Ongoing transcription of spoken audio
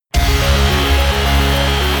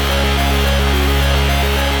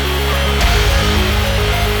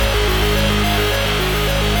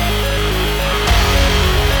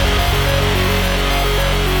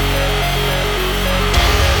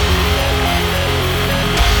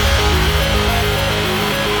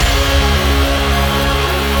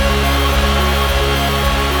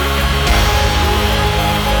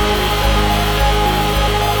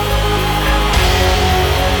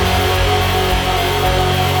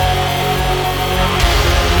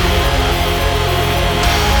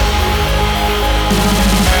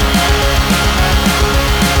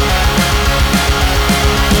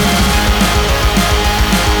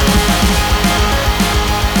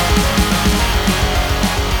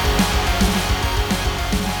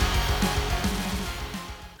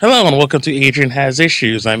Hello and welcome to Adrian Has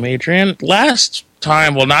Issues. I'm Adrian. Last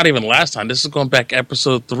time, well, not even last time, this is going back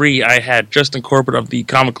episode 3, I had Justin Corbett of the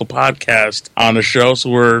Comical Podcast on the show, so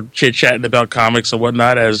we're chit-chatting about comics and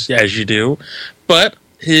whatnot, as you do. But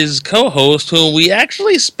his co-host, who we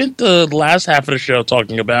actually spent the last half of the show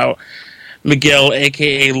talking about, Miguel,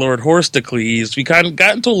 a.k.a. Lord Horstocles, we kind of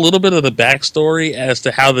got into a little bit of the backstory as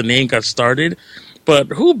to how the name got started. But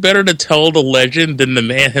who better to tell the legend than the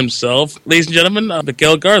man himself? Ladies and gentlemen,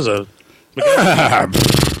 Miguel Garza. Miguel.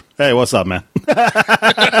 Hey, what's up, man?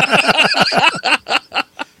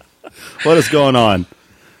 What is going on?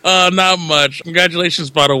 Not much.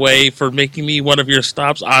 Congratulations, by the way, for making me one of your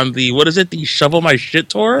stops on the, the Shovel My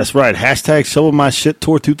Shit Tour? That's right. Hashtag Shovel My Shit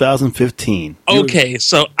Tour 2015. Okay,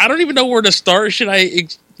 so I don't even know where to start. Should I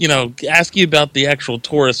ask you about the actual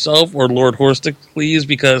tour itself or Lord Horstocles,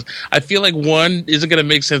 because I feel like one isn't going to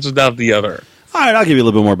make sense without the other. All right, I'll give you a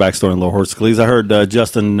little bit more backstory on Lord Horstocles. I heard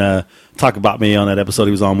Justin talk about me on that episode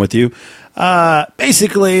he was on with you.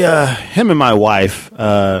 Basically, him and my wife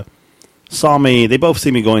saw me. They both see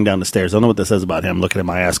me going down the stairs. I don't know what that says about him, looking at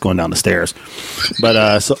my ass going down the stairs.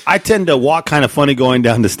 But so I tend to walk kind of funny going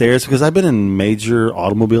down the stairs because I've been in major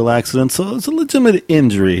automobile accidents, so it's a legitimate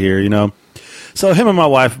injury here, you know. So him and my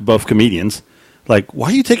wife, both comedians, like, why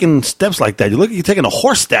are you taking steps like that? You look like you're taking a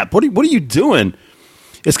horse step. What are you doing?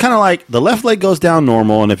 It's kind of like the left leg goes down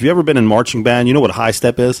normal, and if you've ever been in marching band, you know what a high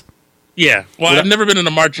step is? Yeah. Well, I've never been in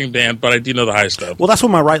a marching band, but I do know the high step. Well, that's what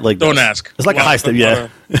my right leg does. Don't ask. It's like a high step, yeah.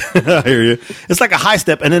 I hear you. It's like a high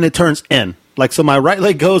step, and then it turns in. Like, so my right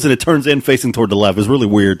leg goes, and it turns in facing toward the left. It's really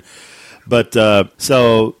weird. But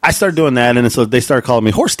so I started doing that, and so they started calling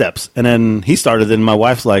me horse steps. And then he started, and my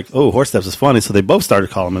wife's like, oh, horse steps is funny. So they both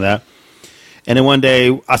started calling me that. And then one day,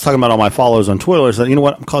 I was talking about all my followers on Twitter. I said, you know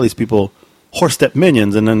what? I'm calling these people horse step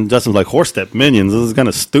minions. And then Justin was like, horse step minions? This is kind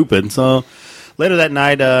of stupid. So later that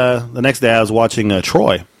night, the next day, I was watching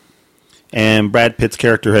Troy. And Brad Pitt's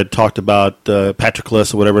character had talked about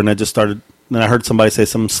Patroclus or whatever, and I just started, and I heard somebody say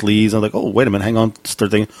some sleaze. I was like, oh, wait a minute, hang on.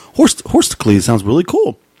 Start thinking, Horstocles sounds really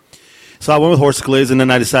cool. So I went with Horstocles, and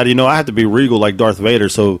then I decided, I have to be regal like Darth Vader,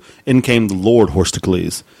 so in came the Lord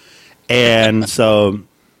Horstocles. And so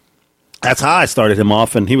that's how I started him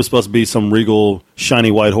off, and he was supposed to be some regal,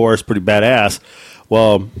 shiny white horse, pretty badass.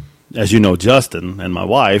 Well, as you know, Justin and my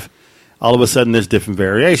wife, all of a sudden there's different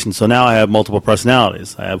variations. So now I have multiple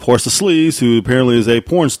personalities. I have Horst Sleaze, who apparently is a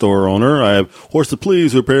porn store owner. I have Horst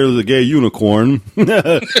Please, who apparently is a gay unicorn.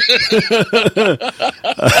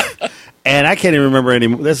 And I can't even remember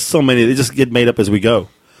anymore. There's so many. They just get made up as we go.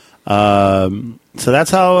 So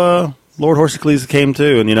that's how Lord Horstocles came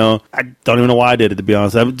to. And, I don't even know why I did it, to be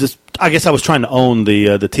honest. I guess I was trying to own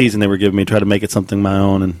the teasing they were giving me, try to make it something my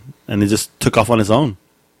own. And it just took off on its own.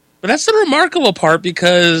 But that's the remarkable part,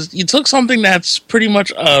 because you took something that's pretty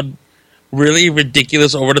much a really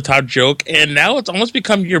ridiculous, over-the-top joke, and now it's almost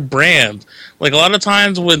become your brand. Like, a lot of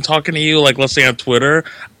times when talking to you, like, let's say on Twitter,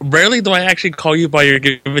 rarely do I actually call you by your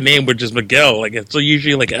given name, which is Miguel. Like, it's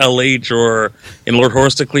usually like LH or in Lord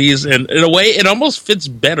Horstocles, and in a way, it almost fits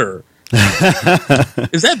better.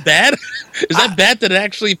 Is that bad? Is that bad that it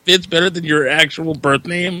actually fits better than your actual birth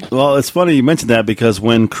name? Well, it's funny you mentioned that, because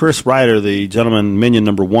when Chris Ryder, the gentleman minion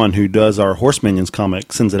number 1 who does our Horse Minions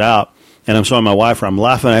comic, sends it out, and I'm showing my wife, I'm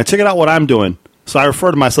laughing, and I check it out what I'm doing. So I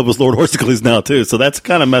refer to myself as Lord Horstocles now, too. So that's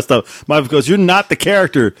kind of messed up. My wife goes, you're not the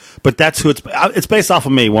character, but that's who it's based off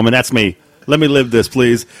of me, woman. That's me. Let me live this,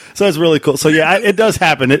 please. So it's really cool. So, yeah, it does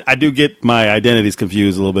happen. I do get my identities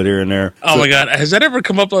confused a little bit here and there. Oh, my God. Has that ever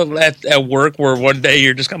come up at work where one day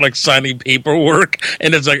you're just kind of like signing paperwork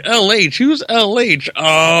and it's like, LH, who's LH?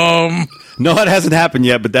 No, it hasn't happened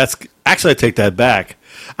yet, but actually, I take that back.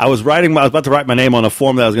 I was about to write my name on a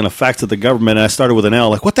form that I was going to fax to the government, and I started with an L.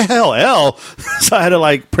 Like, what the hell, L? So I had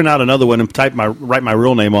to print out another one and write my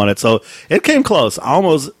real name on it. So it came close. I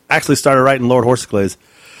almost actually started writing Lord Horstocles.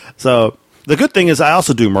 So the good thing is I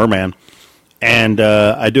also do Merman, and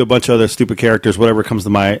I do a bunch of other stupid characters, whatever comes to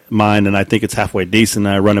my mind, and I think it's halfway decent.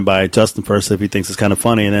 I run it by Justin first if he thinks it's kind of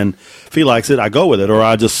funny, and then if he likes it, I go with it, or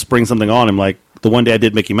I just spring something on him. Like the one day I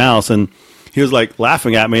did Mickey Mouse, and he was like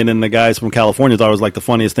laughing at me, and then the guys from California thought it was like the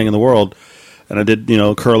funniest thing in the world. And I did,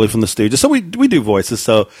 Curly from the Stooges. So we do voices.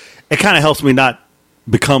 So it kind of helps me not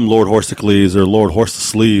become Lord Horstocles or Lord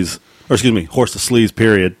Horstocles, or excuse me, Horstocles,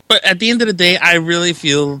 period. But at the end of the day, I really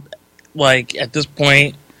feel like at this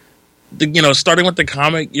point, starting with the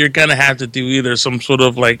comic, you're going to have to do either some sort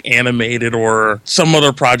of like animated or some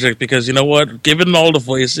other project, because you know what? Given all the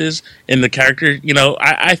voices and the character,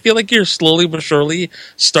 I feel like you're slowly but surely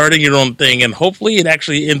starting your own thing, and hopefully it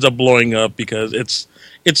actually ends up blowing up, because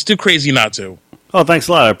it's too crazy not to. Oh, thanks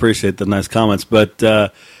a lot. I appreciate the nice comments. But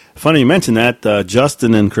funny you mentioned that.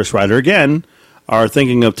 Justin and Chris Ryder, again, are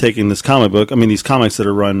thinking of taking this comic book, these comics that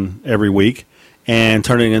are run every week, and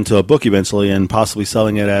turning it into a book eventually and possibly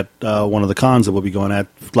selling it at one of the cons that we'll be going at,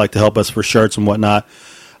 like to help us for shirts and whatnot,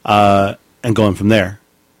 and going from there.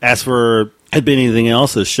 As for had been anything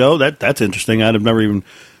else this show, that's interesting. I'd have never even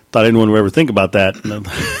thought anyone would ever think about that.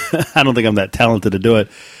 I don't think I'm that talented to do it.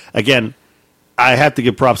 Again, I have to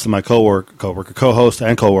give props to my co-host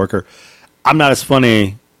and coworker. I'm not as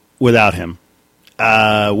funny without him.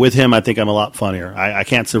 With him, I think I'm a lot funnier. I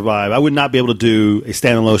can't survive. I would not be able to do a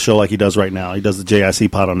standalone show like he does right now. He does the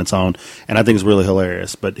JIC pod on its own, and I think it's really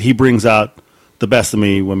hilarious. But he brings out the best of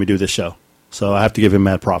me when we do this show. So I have to give him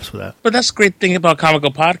mad props for that. But that's the great thing about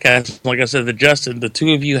Comical Podcast. Like I said to Justin, the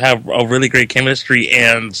two of you have a really great chemistry.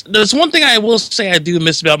 And there's one thing I will say I do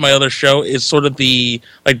miss about my other show is sort of the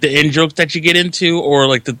in jokes that you get into, or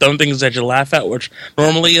like the dumb things that you laugh at. Which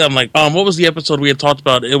normally I'm like, what was the episode we had talked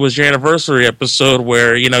about? It was your anniversary episode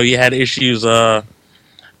where you had issues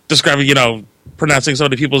describing pronouncing some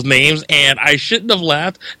of the people's names, and I shouldn't have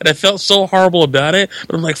laughed, and I felt so horrible about it.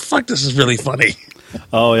 But I'm like, fuck, this is really funny.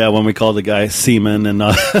 Oh, yeah, when we called the guy Seaman and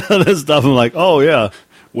this stuff, I'm like, oh, yeah.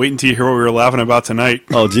 Wait until you hear what we were laughing about tonight.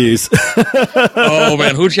 Oh, geez. Oh,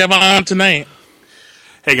 man, who'd you have on tonight?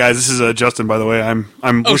 Hey, guys, this is Justin, by the way. I'm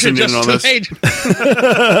listening in on this.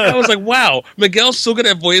 I was like, wow, Miguel's so good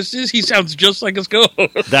at voices, he sounds just like his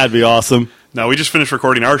co-host. That'd be awesome. No, we just finished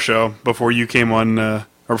recording our show before you came on, or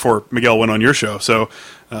before Miguel went on your show. So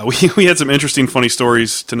we had some interesting, funny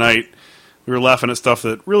stories tonight. We were laughing at stuff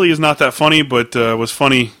that really is not that funny, but was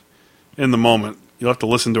funny in the moment. You'll have to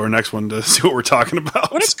listen to our next one to see what we're talking about.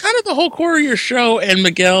 Well, that's kind of the whole core of your show. And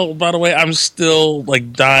Miguel, by the way, I'm still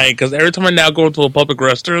dying because every time I now go into a public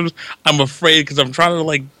restroom, I'm afraid because I'm trying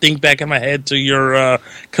to think back in my head to your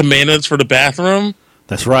commandments for the bathroom.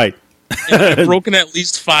 That's right. And I've broken at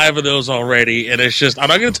least 5 of those already, and it's just I'm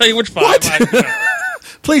not going to tell you which 5. What?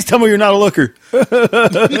 Please tell me you're not a looker.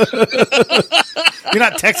 You're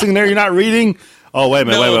not texting there. You're not reading. Oh, wait a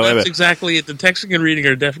minute. No, wait a minute. Exactly it. The texting and reading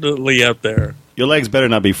are definitely up there. Your legs better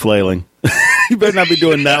not be flailing. You better not be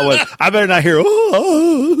doing that one. I better not hear. I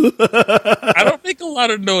don't make a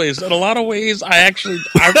lot of noise. In a lot of ways, I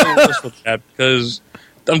really wish with that because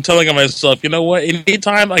I'm telling myself, you know what?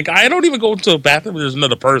 Anytime, I don't even go into a bathroom where there's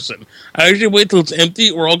another person. I usually wait till it's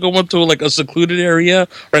empty, or I'll go into a secluded area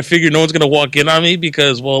where I figure no one's going to walk in on me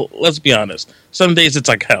because, well, let's be honest. Some days it's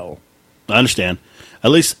like hell. I understand. At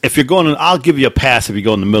least if you're going in, I'll give you a pass if you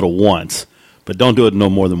go in the middle once, but don't do it no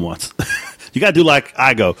more than once. You got to do like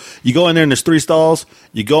I go. You go in there and there's 3 stalls.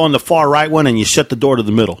 You go in the far right one and you shut the door to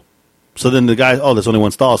the middle. So then the guy, there's only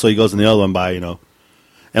one stall, so he goes in the other one by,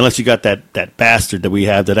 unless you got that bastard that we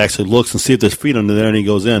have that actually looks and see if there's feet under there and he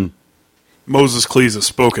goes in. Moses Cleese has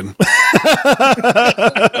spoken.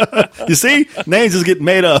 You see? Names just get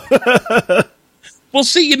made up. Well,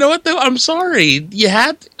 see, you know what, though? I'm sorry.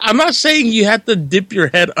 I'm not saying you have to dip your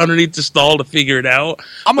head underneath the stall to figure it out.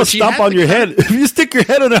 I'm going to stomp on your head. If you stick your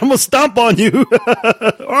head in there, I'm going to stomp on you.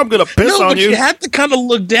 Or I'm going to piss on you. You have to kind of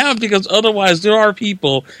look down because otherwise there are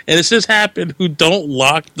people, and this has happened, who don't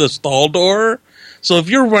lock the stall door. So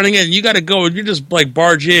if you're running in, you got to go and you just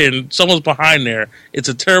barge in, someone's behind there. It's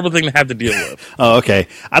a terrible thing to have to deal with. Oh, okay.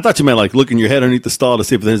 I thought you meant looking your head underneath the stall to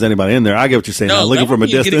see if there's anybody in there. I get what you're saying. No, looking from a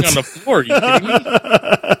distance. Getting on the floor. Are you kidding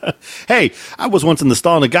me? Hey, I was once in the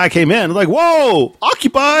stall and a guy came in. I was like, whoa,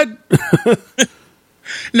 occupied.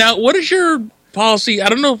 Now, what is your policy? I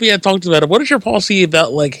don't know if we had talked about it. What is your policy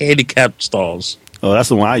about handicapped stalls? Oh, that's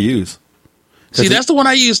the one I use. See, that's the one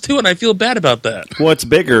I use too, and I feel bad about that. Well, it's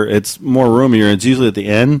bigger. It's more roomier. It's usually at the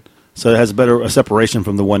end, so it has a separation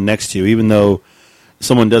from the one next to you. Even though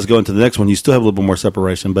someone does go into the next one, you still have a little bit more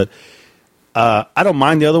separation. But I don't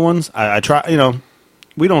mind the other ones. I try,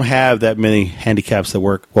 we don't have that many handicaps that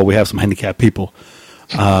work. Well, we have some handicapped people,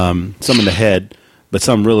 some in the head, but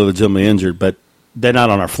some really legitimately injured. But they're not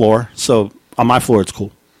on our floor. So on my floor, it's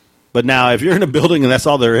cool. But now, if you're in a building and that's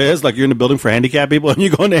all there is, you're in a building for handicapped people and you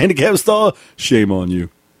go in the handicap stall, shame on you.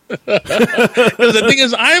 The thing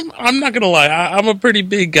is, I'm not gonna lie, I'm a pretty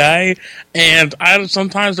big guy, and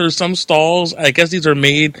sometimes there's some stalls. I guess these are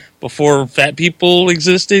made before fat people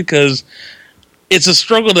existed because it's a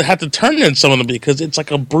struggle to have to turn in some of them because it's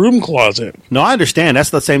like a broom closet. No, I understand.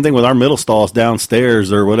 That's the same thing with our middle stalls downstairs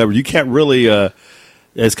or whatever. You can't really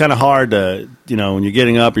it's kind of hard to, when you're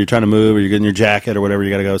getting up or you're trying to move or you're getting your jacket or whatever, you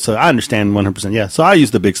got to go. So I understand 100%. Yeah. So I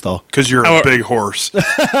use the big stall. Because you're a big horse. That's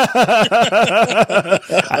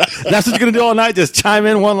what you're going to do all night? Just chime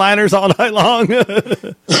in one-liners all night long?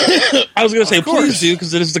 I was going to say, please do,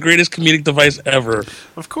 because it is the greatest comedic device ever.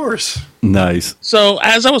 Of course. Nice. So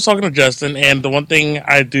as I was talking to Justin, and the one thing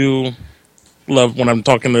I do love when I'm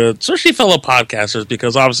talking to, especially fellow podcasters,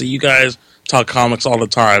 because obviously you guys talk comics all the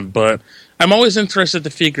time, but I'm always interested to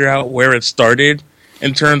figure out where it started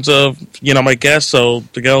in terms of, my guests. So,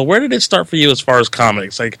 Miguel, where did it start for you as far as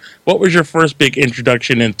comics? Like, what was your first big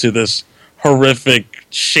introduction into this horrific,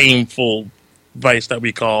 shameful vice that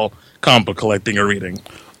we call comic book collecting or reading?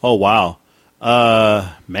 Oh, wow.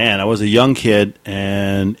 Man, I was a young kid,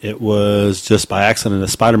 and it was just by accident a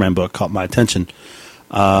Spider-Man book caught my attention.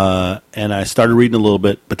 And I started reading a little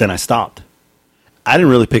bit, but then I stopped. I didn't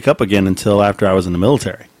really pick up again until after I was in the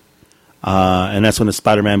military. And that's when the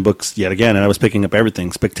Spider-Man books, yet again, and I was picking up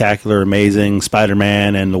everything. Spectacular, Amazing,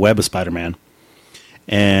 Spider-Man, and The Web of Spider-Man.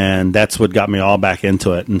 And that's what got me all back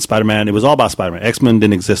into it. And Spider-Man, it was all about Spider-Man. X-Men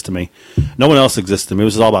didn't exist to me. No one else existed to me. It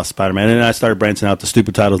was just all about Spider-Man. And then I started branching out to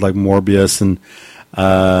stupid titles like Morbius and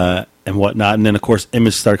whatnot. And then, of course,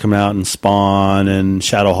 Image started coming out, and Spawn, and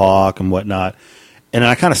Shadowhawk, and whatnot. And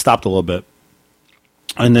I kind of stopped a little bit.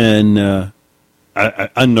 And then I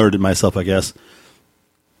unnerded myself, I guess.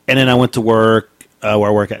 And then I went to work where I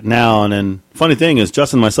work at now. And then, funny thing is,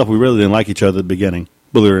 Justin and myself, we really didn't like each other at the beginning.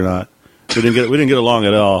 Believe it or not, we didn't get along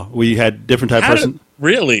at all. We had different type of person.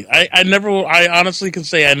 Really? I honestly can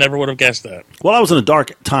say I never would have guessed that. Well, I was in a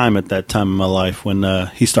dark time at that time in my life when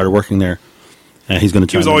he started working there. And he's going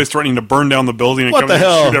to. He was always threatening to burn down the building and come in and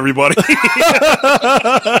shoot everybody.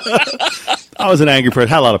 I was an angry person,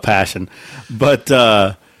 had a lot of passion, but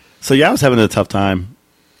so yeah, I was having a tough time.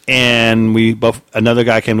 And another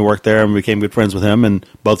guy came to work there, and we became good friends with him, and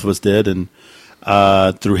both of us did. And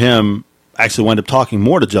through him, I actually wound up talking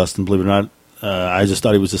more to Justin, believe it or not. I just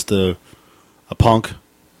thought he was just a punk,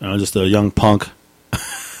 just a young punk.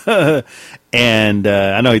 And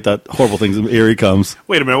I know he thought horrible things. Here he comes.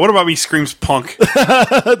 Wait a minute. What about me screams punk?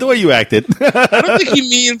 The way you acted. I don't think he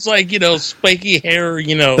means like, spiky hair,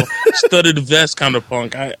 studded vest kind of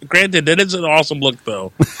punk. Granted, that is an awesome look,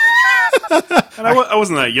 though. And I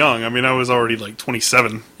wasn't that young. I mean, I was already like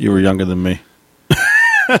 27. You were younger than me. Well,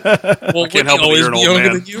 I can't help it that you're an old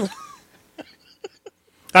man. Than you?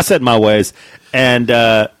 I said my ways. And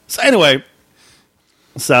so anyway,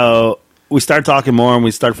 we started talking more, and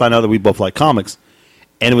we started finding out that we both like comics.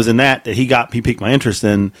 And it was in that he piqued my interest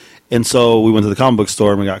in. And so we went to the comic book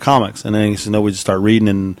store, and we got comics. And then he said, we just started reading,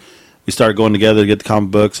 and we started going together to get the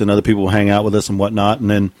comic books, and other people would hang out with us and whatnot. And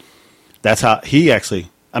then that's how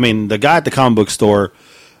the guy at the comic book store,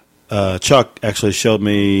 Chuck, actually showed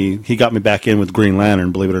me, he got me back in with Green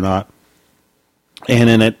Lantern, believe it or not. And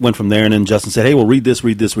then it went from there, and then Justin said, hey, well, read this.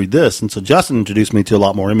 And so Justin introduced me to a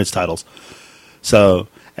lot more Image titles. So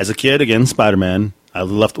as a kid, again, Spider-Man, I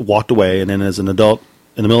walked away, and then as an adult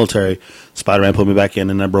in the military, Spider-Man put me back in,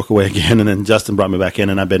 and I broke away again, and then Justin brought me back in,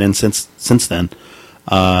 and I've been in since then.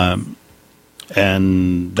 And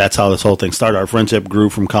that's how this whole thing started. Our friendship grew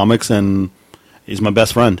from comics, and he's my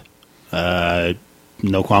best friend. No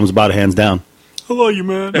qualms about it, hands down. I love you,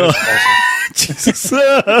 man. That is awesome. Jesus.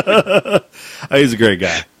 He's a great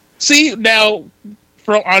guy. See, now,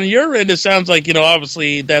 on your end, it sounds like,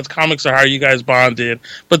 obviously, that's comics are how you guys bonded.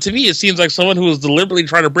 But to me, it seems like someone who was deliberately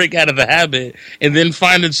trying to break out of the habit and then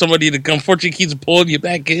finding somebody to come, unfortunately, keeps pulling you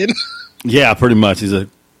back in. Yeah, pretty much. He's a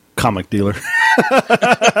comic dealer.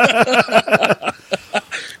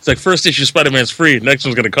 It's like first issue Spider-Man's free, next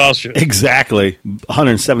one's going to cost you. Exactly.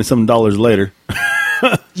 $177 later.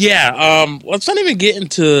 Yeah, let's not even get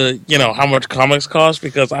into, how much comics cost,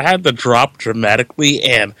 because I had to drop dramatically,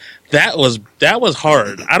 and that was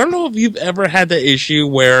hard. I don't know if you've ever had the issue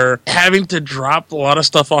where having to drop a lot of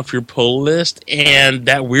stuff off your pull list and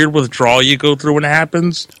that weird withdrawal you go through when it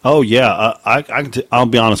happens. Oh, yeah. I'll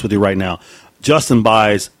be honest with you right now. Justin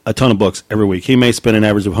buys a ton of books every week. He may spend an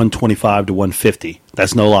average of $125 to $150.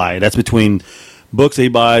 That's no lie. That's between books that he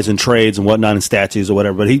buys and trades and whatnot and statues or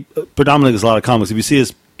whatever. But he predominantly does a lot of comics. If you see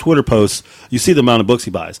his Twitter posts, you see the amount of books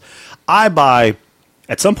he buys. I buy,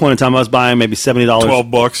 at some point in time, I was buying maybe $70.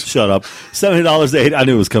 12 bucks. Shut up. $70 to $80. I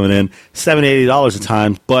knew it was coming in. $70, $80 at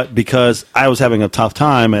times. But because I was having a tough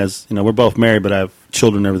time, as we're both married, but I have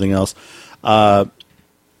children and everything else. And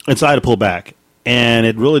so I had to pull back. And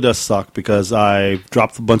it really does suck because I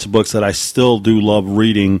dropped a bunch of books that I still do love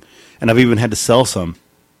reading, and I've even had to sell some.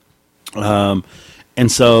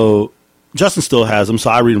 And so Justin still has them, so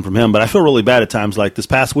I read them from him. But I feel really bad at times. Like this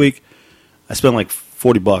past week, I spent like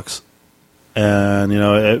 $40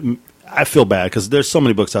 And, I feel bad because there's so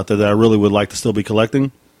many books out there that I really would like to still be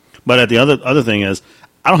collecting. But the other thing is,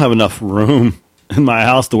 I don't have enough room in my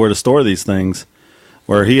house to where to store these things.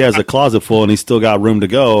 Where he has a closet full and he's still got room to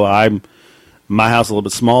go. My house is a little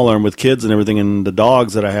bit smaller, and with kids and everything and the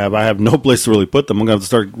dogs that I have no place to really put them. I'm going to have to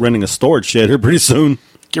start renting a storage shed here pretty soon.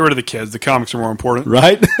 Get rid of the kids. The comics are more important.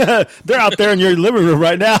 Right? They're out there in your living room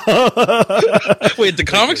right now. Wait, the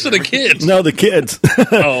comics or the kids? No, the kids.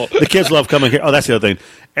 Oh. The kids love coming here. Oh, that's the other thing.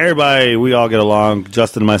 Everybody, we all get along.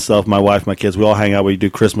 Justin and myself, my wife, my kids, we all hang out. We do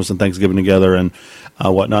Christmas and Thanksgiving together and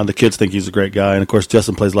whatnot. The kids think he's a great guy. And, of course,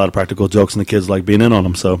 Justin plays a lot of practical jokes, and the kids like being in on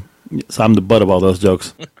them. So I'm the butt of all those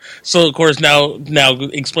jokes. So, of course, now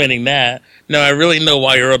explaining that, now I really know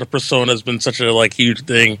why your other persona has been such a huge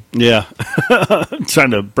thing. Yeah.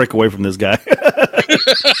 Trying to break away from this guy.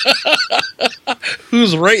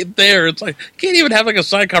 Who's right there. It's like, can't even have a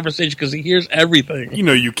side conversation because he hears everything. You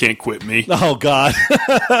know you can't quit me. Oh, God.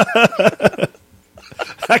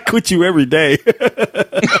 I quit you every day.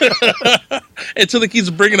 Until he keeps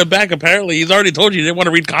bringing it back, apparently. He's already told you he didn't want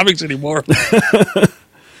to read comics anymore.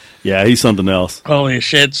 Yeah, he's something else. Holy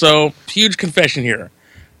shit. So, huge confession here.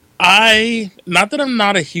 Not that I'm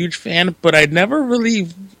not a huge fan, but I never really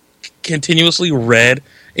continuously read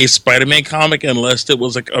a Spider-Man comic unless it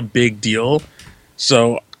was a big deal.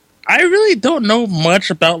 So, I really don't know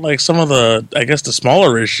much about some of the, I guess, the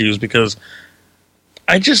smaller issues because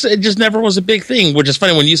it just never was a big thing, which is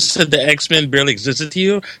funny. When you said the X-Men barely existed to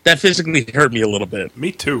you, that physically hurt me a little bit.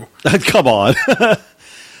 Me too. Come on.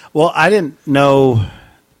 Well, I didn't know.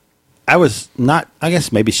 I was not, I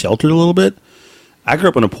guess, maybe sheltered a little bit. I grew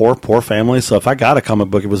up in a poor family, so if I got a comic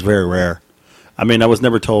book, it was very rare. I mean, I was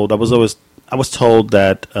never told. I was told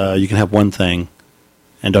that you can have one thing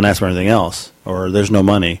and don't ask for anything else, or there's no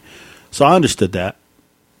money. So I understood that.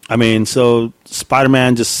 I mean, so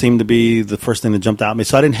Spider-Man just seemed to be the first thing that jumped out at me.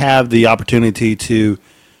 So I didn't have the opportunity to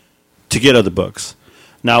get other books.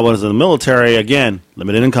 Now, when I was in the military, again,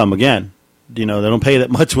 limited income again. They don't pay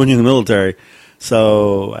that much when you're in the military.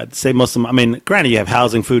 So I'd say most of them, I mean, granted, you have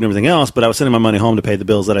housing, food, and everything else, but I was sending my money home to pay the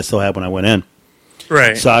bills that I still had when I went in.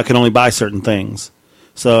 Right. So I could only buy certain things.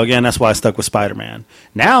 So, again, that's why I stuck with Spider-Man.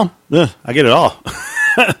 Now, I get it all.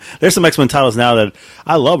 There's some X-Men titles now that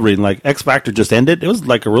I love reading. Like X Factor just ended. It was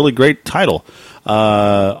a really great title.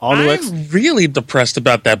 I'm really depressed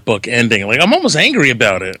about that book ending. I'm almost angry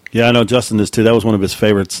about it. Yeah, I know Justin is too. That was one of his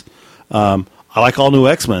favorites. I like All New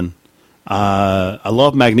X-Men. I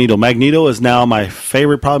love Magneto. Magneto is now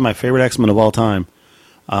probably my favorite X-Men of all time.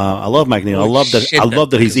 I love Magneto. I love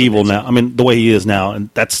that he's evil now. I mean, the way he is now, and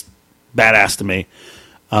that's badass to me.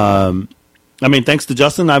 Thanks to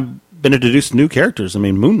Justin, I've been introduced to new characters. I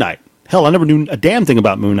mean, Moon Knight. Hell, I never knew a damn thing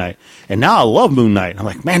about Moon Knight, and now I love Moon Knight. I'm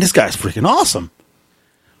like, man, this guy's freaking awesome.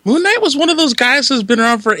 Moon Knight was one of those guys who's been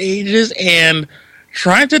around for ages, and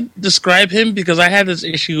trying to describe him because I had this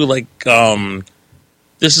issue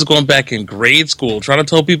this is going back in grade school, trying to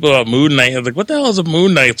tell people about Moon Knight. I was like, what the hell is a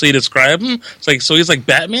Moon Knight? So you describe him? It's so he's like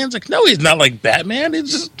Batman? It's like, no, he's not like Batman.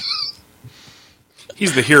 It's just...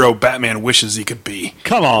 He's the hero Batman wishes he could be.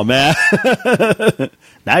 Come on, man.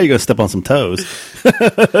 Now you're going to step on some toes.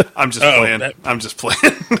 I'm just playing. I'm just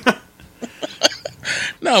playing.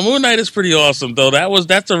 No, Moon Knight is pretty awesome, though.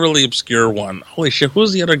 That's a really obscure one. Holy shit,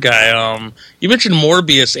 who's the other guy? You mentioned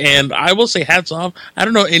Morbius, and I will say hats off. I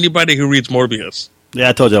don't know anybody who reads Morbius. Yeah,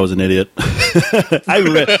 I told you I was an idiot.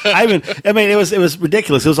 It was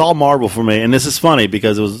ridiculous. It was all Marvel for me, and this is funny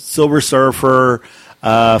because it was Silver Surfer,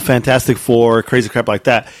 Fantastic Four, crazy crap like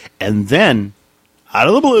that, and then out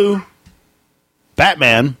of the blue,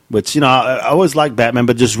 Batman, which I always liked Batman,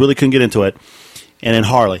 but just really couldn't get into it, and then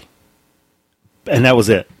Harley, and that was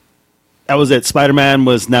it. That was it. Spider-Man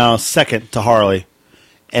was now second to Harley,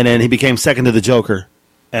 and then he became second to the Joker,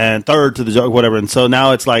 and third to the Joker, whatever. And so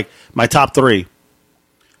now it's like my top three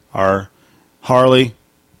are Harley,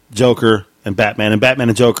 Joker, and Batman. And Batman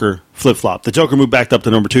and Joker flip-flop. The Joker moved back up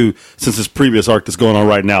to number 2 since his previous arc that's going on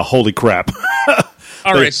right now. Holy crap.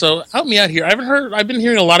 All right, so help me out here. I've been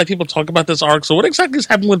hearing a lot of people talk about this arc. So what exactly is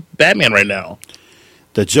happening with Batman right now?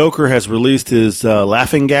 The Joker has released his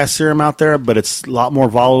laughing gas serum out there, but it's a lot more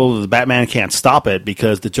volatile. The Batman can't stop it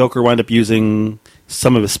because the Joker wound up using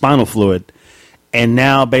some of his spinal fluid. And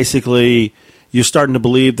now, basically, you're starting to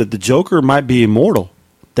believe that the Joker might be immortal.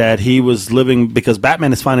 That he was living, because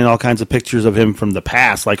Batman is finding all kinds of pictures of him from the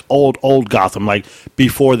past, like old Gotham, like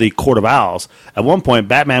before the Court of Owls. At one point,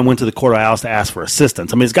 Batman went to the Court of Owls to ask for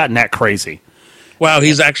assistance. I mean, it's gotten that crazy. Wow,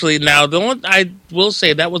 he's actually, now, the one I will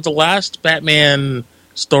say, that was the last Batman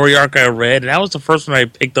story arc I read, and that was the first one I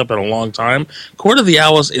picked up in a long time. Court of the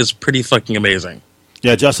Owls is pretty fucking amazing.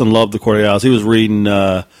 Yeah, Justin loved the Cordiales. He was reading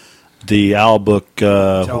the Owl book.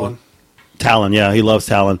 Talon, yeah, he loves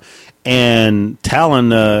Talon. And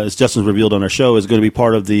Talon, as Justin's revealed on our show, is going to be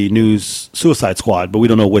part of the new Suicide Squad, but we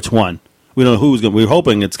don't know which one. We don't know who's going to. We're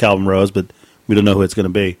hoping it's Calvin Rose, but we don't know who it's going to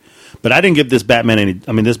be. But I didn't give this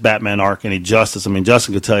Batman arc any justice. I mean,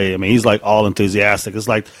 Justin could tell you. I mean, he's like all enthusiastic. It's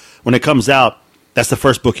like when it comes out, that's the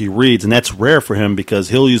first book he reads, and that's rare for him because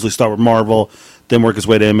he'll usually start with Marvel, then work his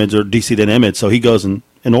way to Image, or DC then Image. So he goes in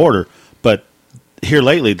order. But here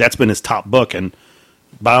lately, that's been his top book, and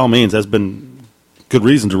by all means, that's been good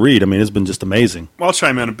reason to read. I mean, it's been just amazing. Well, I'll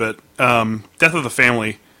chime in a bit. Death of the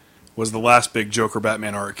Family was the last big Joker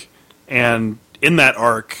Batman arc, and in that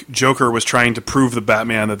arc, Joker was trying to prove to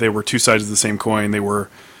Batman that they were two sides of the same coin. They were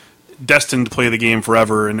destined to play the game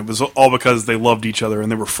forever, and it was all because they loved each other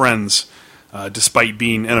and they were friends, despite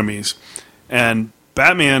being enemies. And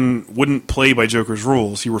Batman wouldn't play by Joker's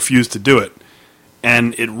rules. He refused to do it.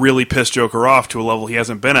 And it really pissed Joker off to a level he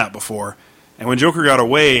hasn't been at before. And when Joker got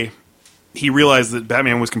away, he realized that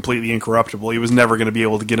Batman was completely incorruptible. He was never going to be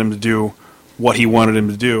able to get him to do what he wanted him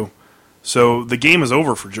to do. So the game is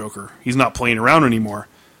over for Joker. He's not playing around anymore.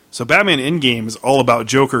 So Batman Endgame is all about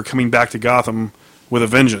Joker coming back to Gotham with a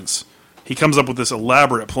vengeance. He comes up with this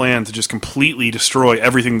elaborate plan to just completely destroy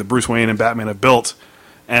everything that Bruce Wayne and Batman have built.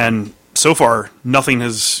 And so far, nothing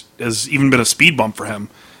has even been a speed bump for him.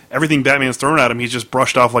 Everything Batman's thrown at him, he's just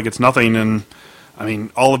brushed off like it's nothing. And, I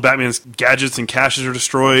mean, all of Batman's gadgets and caches are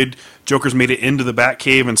destroyed. Joker's made it into the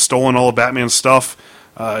Batcave and stolen all of Batman's stuff.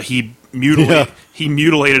 He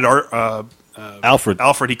mutilated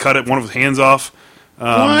Alfred. He cut one of his hands off.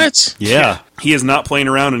 What? Yeah. He is not playing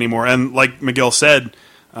around anymore. And like Miguel said,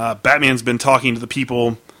 Batman's been talking to the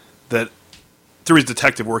people that, through his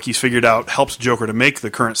detective work, he's figured out helps Joker to make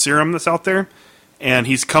the current serum that's out there. And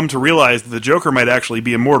he's come to realize that the Joker might actually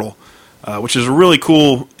be immortal, which is a really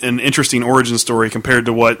cool and interesting origin story compared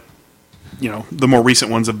to what, the more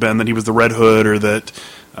recent ones have been, that he was the Red Hood or that,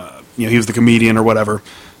 he was the comedian or whatever.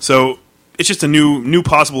 So it's just a new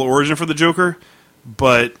possible origin for the Joker.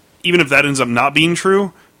 But even if that ends up not being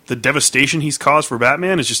true, the devastation he's caused for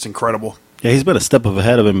Batman is just incredible. Yeah, he's been a step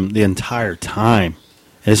ahead of him the entire time.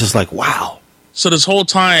 And it's just like, wow. So this whole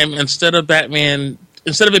time, instead of it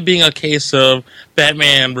being a case of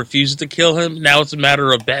Batman refuses to kill him, now it's a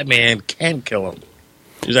matter of Batman can kill him.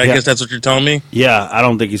 I guess that's what you're telling me? Yeah, I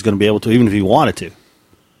don't think he's going to be able to, even if he wanted to.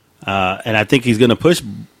 And I think he's going to push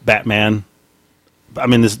Batman. I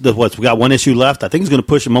mean, we got one issue left. I think he's going to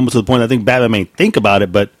push him almost to the point I think Batman may think about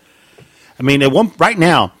it. But, I mean, right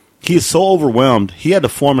now, he is so overwhelmed, he had to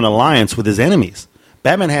form an alliance with his enemies.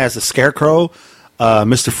 Batman has the Scarecrow,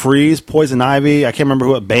 Mr. Freeze, Poison Ivy, I can't remember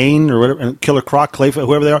who, Bane or whatever, Killer Croc, Clayface,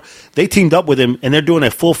 whoever they are. They teamed up with him, and they're doing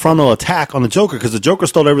a full frontal attack on the Joker because the Joker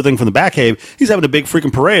stole everything from the Batcave. He's having a big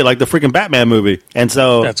freaking parade like the freaking Batman movie. And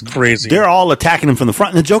so that's crazy. They're all attacking him from the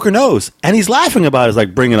front, and the Joker knows. And he's laughing about it. It's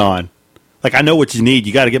like, bring it on. Like, I know what you need.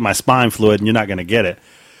 You got to get my spine fluid, and you're not going to get it.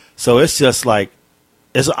 So it's just like,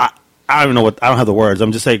 I don't even know I don't have the words.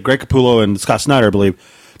 I'm just saying, Greg Capullo and Scott Snyder, I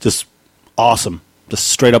believe, just awesome. Just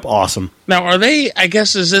straight up awesome. Now, are they, I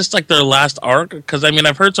guess, is this like their last arc? Because, I mean,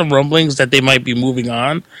 I've heard some rumblings that they might be moving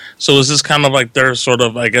on. So is this kind of like their sort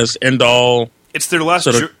of, I guess, end all? It's their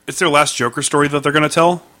last Joker story that they're going to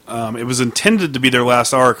tell. It was intended to be their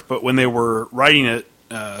last arc, but when they were writing it,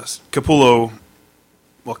 Capullo,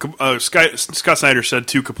 Scott Snyder said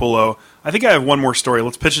to Capullo, I think I have one more story.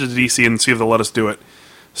 Let's pitch it to DC and see if they'll let us do it.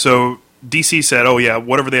 So DC said, oh yeah,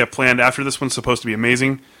 whatever they have planned after this one's supposed to be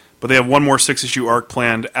amazing. But they have one more 6-issue arc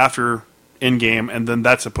planned after Endgame, and then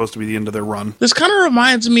that's supposed to be the end of their run. This kind of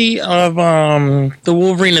reminds me of the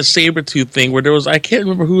Wolverine and Sabretooth thing, where there was, I can't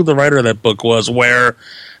remember who the writer of that book was, where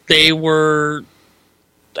they were,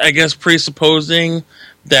 I guess, presupposing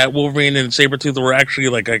that Wolverine and Sabretooth were actually,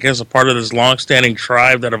 like, I guess, a part of this long-standing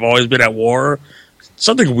tribe that have always been at war.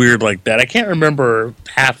 Something weird like that. I can't remember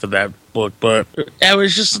half of that book, but it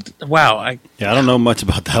was just, wow. I don't know much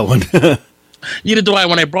about that one. Neither do I.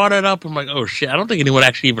 When I brought it up, I'm like, oh shit, I don't think anyone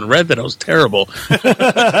actually even read that. It was terrible. Well,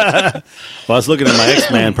 I was looking at my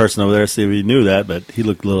X-Man person over there to see if he knew that, but he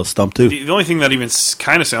looked a little stumped too. The only thing that even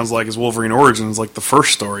kind of sounds like is Wolverine Origins, like the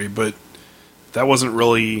first story, but that wasn't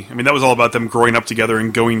really, I mean, that was all about them growing up together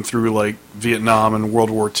and going through like Vietnam and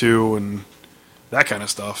World War II and that kind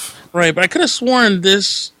of stuff. Right, but I could have sworn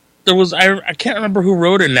I can't remember who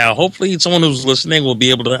wrote it now. Hopefully someone who's listening will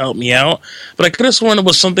be able to help me out. But I could have sworn it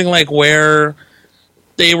was something like where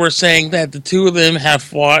they were saying that the two of them have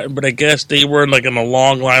fought, but I guess they were like in a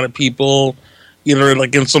long line of people either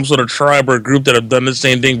like in some sort of tribe or group that have done the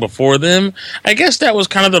same thing before them. I guess that was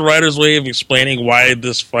kind of the writer's way of explaining why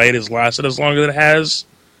this fight has lasted as long as it has.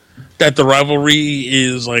 That the rivalry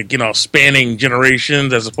is like, spanning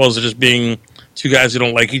generations as opposed to just being two guys who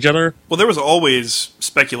don't like each other. Well, there was always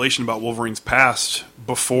speculation about Wolverine's past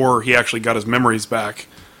before he actually got his memories back.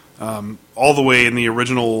 All the way in the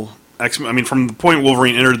original X-Men, I mean, from the point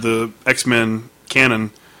Wolverine entered the X-Men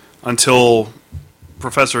canon until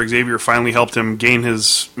Professor Xavier finally helped him gain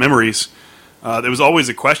his memories, there was always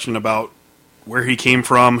a question about where he came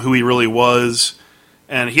from, who he really was,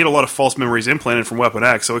 and he had a lot of false memories implanted from Weapon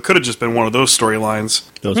X, so it could have just been one of those storylines.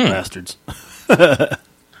 Those bastards.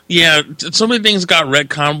 Yeah, so many things got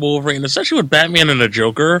retconned Wolverine, especially with Batman and the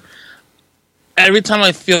Joker. Every time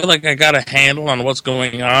I feel like I got a handle on what's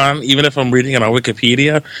going on, even if I'm reading it on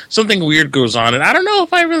Wikipedia, something weird goes on. And I don't know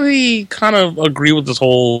if I really kind of agree with this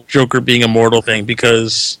whole Joker being immortal thing,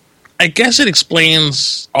 because I guess it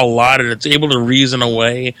explains a lot and it's able to reason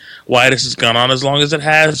away why this has gone on as long as it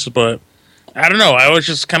has. But I don't know. I was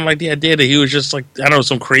just kind of like the idea that he was just like, I don't know,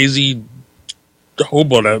 some crazy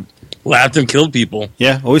hobo that laughed and killed people.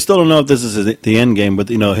 Yeah, well, we still don't know if this is the end game, but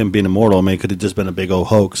him being immortal, I mean, it could have just been a big old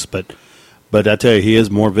hoax, but I tell you, he is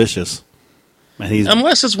more vicious. And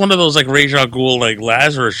unless it's one of those like Ra's al Ghul, like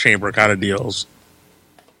Lazarus Chamber kind of deals.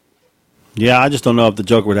 Yeah, I just don't know if the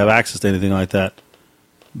Joker would have access to anything like that.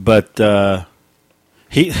 But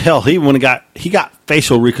he got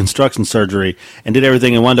facial reconstruction surgery and did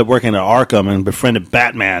everything and wound up working at Arkham and befriended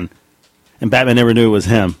Batman, and Batman never knew it was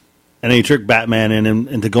him. And then he tricked Batman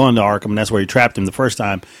into going to Arkham, and that's where he trapped him the first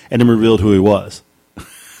time, and then revealed who he was.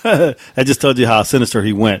 That just told you how sinister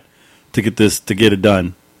he went to get it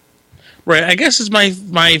done. Right. I guess it's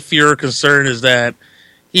my fear or concern is that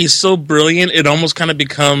he's so brilliant, it almost kind of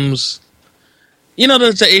becomes,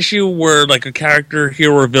 there's an issue where like a character,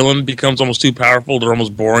 hero or villain becomes almost too powerful, they're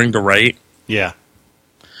almost boring to write. Yeah.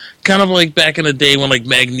 Kind of like back in the day when like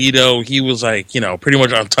Magneto, he was like, pretty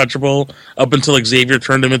much untouchable up until Xavier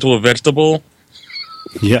turned him into a vegetable.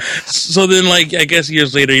 Yeah. So then, like, I guess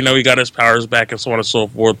years later, he got his powers back and so on and so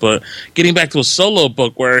forth. But getting back to a solo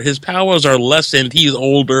book where his powers are lessened, he's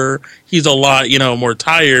older, he's a lot, more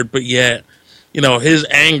tired, but yet, his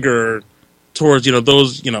anger towards,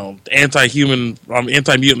 those, anti-human,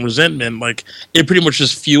 anti-mutant resentment, like, it pretty much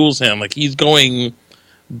just fuels him. Like, he's going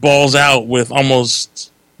balls out with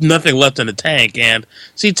almost nothing left in the tank. And,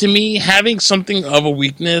 see, to me, having something of a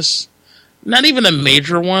weakness, not even a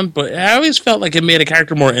major one, but I always felt like it made a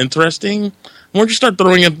character more interesting. Once you start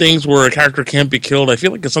throwing in things where a character can't be killed, I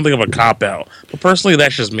feel like it's something of a cop-out. But personally,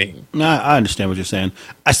 that's just me. No, I understand what you're saying.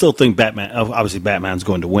 I still think Batman's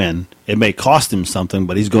going to win. It may cost him something,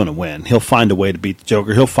 but he's going to win. He'll find a way to beat the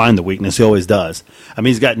Joker. He'll find the weakness. He always does. I mean,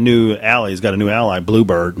 he's got a new ally,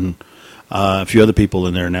 Bluebird, and a few other people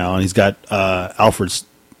in there now. And he's got Alfred's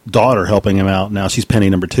daughter helping him out now. She's Penny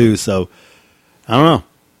number 2, so I don't know.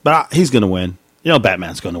 But he's going to win.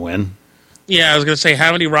 Batman's going to win. Yeah, I was going to say,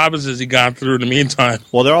 how many Robins has he gone through in the meantime?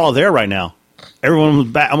 Well, they're all there right now. Everyone was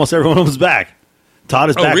back. Almost everyone was back. Todd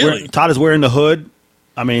is back. Really? Todd is wearing the hood.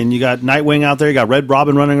 I mean, you got Nightwing out there. You got Red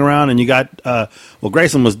Robin running around, and you got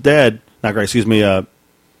Grayson was dead. Not Grayson. Excuse me.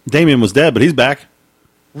 Damian was dead, but he's back.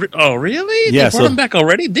 Oh, really? Yeah. They brought him back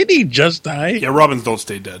already? Did he just die? Yeah, Robins don't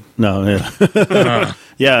stay dead. No. Yeah.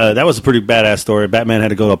 Yeah, that was a pretty badass story. Batman had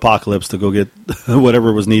to go to Apocalypse to go get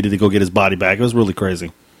whatever was needed to go get his body back. It was really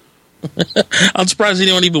crazy. I'm surprised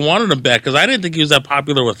anyone even wanted him back because I didn't think he was that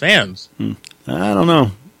popular with fans. I don't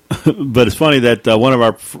know, but it's funny that one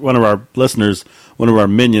of our listeners, one of our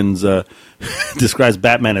minions, describes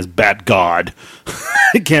Batman as Bat God.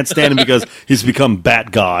 He can't stand him because he's become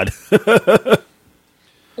Bat God.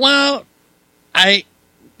 Well, I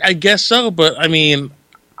guess so, but I mean,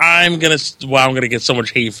 I'm gonna get so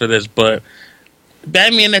much hate for this, but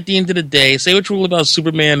Batman, at the end of the day, say what you will about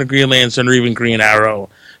Superman or Green Lantern or even Green Arrow,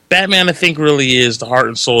 Batman, I think, really is the heart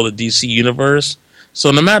and soul of the DC universe.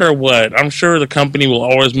 So no matter what, I'm sure the company will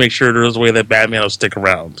always make sure there's a way that Batman will stick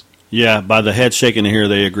around. Yeah, by the head shaking here,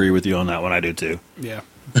 they agree with you on that one. I do too. Yeah.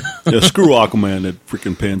 Yeah, screw Aquaman, that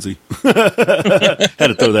freaking pansy. Had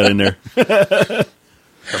to throw that in there.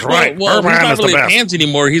 That's right. Well, he's not really Pants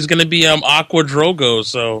anymore. He's going to be Aqua Drogo,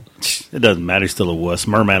 so... It doesn't matter. He's still a wuss.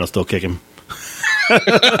 Merman will still kick him.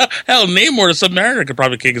 Hell, Namor, the Submariner, could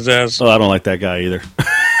probably kick his ass. Oh, I don't like that guy either.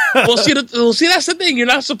 Well, see, that's the thing. You're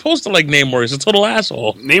not supposed to like Namor. He's a total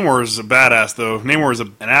asshole. Namor is a badass, though. Namor is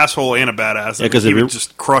an asshole and a badass. Yeah, because he would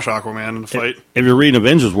just crush Aquaman in the fight. If you're reading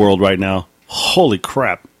Avengers World right now, holy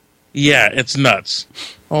crap. Yeah, it's nuts.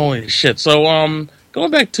 Holy shit. So,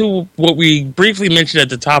 going back to what we briefly mentioned at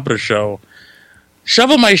the top of the show,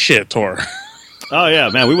 shovel my shit, Tor. Oh, yeah,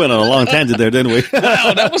 man. We went on a long tangent there, didn't we?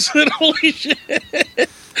 Wow, that was holy shit.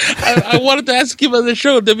 I wanted to ask you about the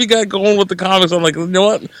show. Then we got going with the comics. I'm like, you know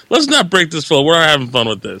what? Let's not break this flow. We're having fun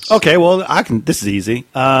with this. Okay, well, this is easy.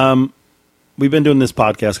 We've been doing this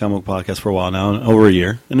podcast, comic book podcast, for a while now, over a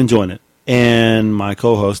year, and enjoying it. And my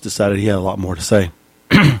co-host decided he had a lot more to say.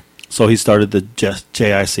 So he started the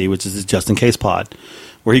JIC, which is his Just In Case pod,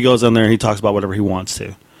 where he goes on there and he talks about whatever he wants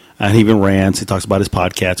to. And he even rants. He talks about his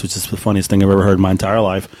podcast, which is the funniest thing I've ever heard in my entire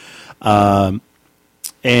life.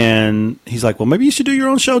 And he's like, well, maybe you should do your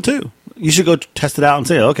own show, too. You should go test it out and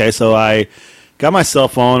say, okay. So I got my cell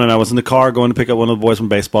phone, and I was in the car going to pick up one of the boys from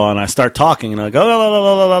baseball, and I start talking, and I go, la, la,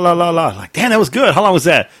 la, la, la, la, la. Like, damn, that was good. How long was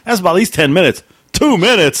that? That's about at least 10 minutes. 2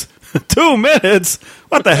 minutes. 2 minutes?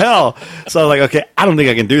 What the hell? So I was like, okay, I don't think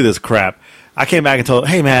I can do this crap. I came back and told,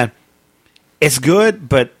 hey, man, it's good,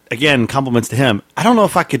 but again, compliments to him. I don't know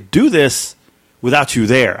if I could do this without you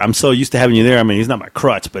there. I'm so used to having you there. I mean, he's not my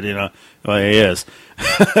crutch, but, well, he is.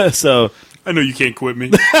 So I know you can't quit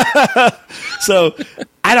me. So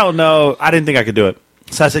I don't know. I didn't think I could do it.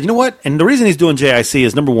 So I said, you know what? And the reason he's doing JIC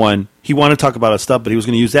is, number one, he wanted to talk about us stuff, but he was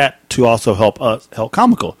going to use that to also help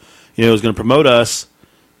Comical. He was going to promote us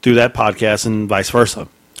through that podcast and vice versa.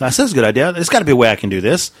 So I said, it's a good idea. There's got to be a way I can do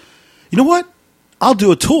this. You know what? I'll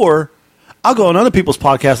do a tour. I'll go on other people's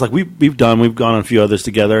podcasts like we've done. We've gone on a few others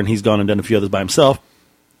together, and he's gone and done a few others by himself.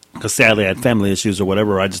 Because sadly I had family issues or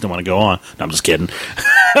whatever, I just didn't want to go on. No, I'm just kidding.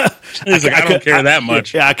 He's like, I don't care that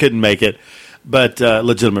much. Yeah, I couldn't make it. But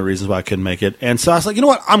legitimate reasons why I couldn't make it. And so I was like, you know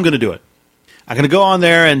what? I'm going to do it. I'm going to go on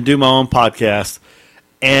there and do my own podcast.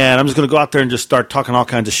 And I'm just going to go out there and just start talking all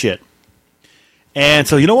kinds of shit. And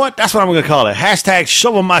so, you know what? That's what I'm going to call it. Hashtag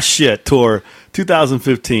Shovel My Shit Tour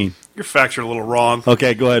 2015. Your facts are a little wrong.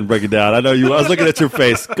 Okay, go ahead and break it down. I know you. I was looking at your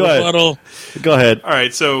face. Go ahead. Rebuttal. Go ahead. All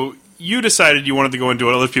right, so you decided you wanted to go and do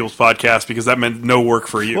other people's podcasts because that meant no work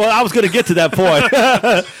for you. Well, I was going to get to that point.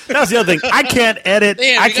 That was the other thing. I can't edit.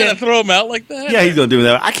 Damn, I you gotta can't throw him out like that? Yeah, he's going to do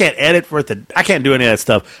that. I can't edit for it. I can't do any of that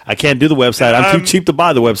stuff. I can't do the website. I'm too cheap to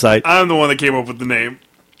buy the website. I'm the one that came up with the name.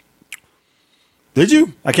 Did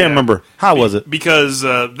you? I can't remember. How was it? Because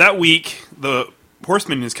that week, the Horse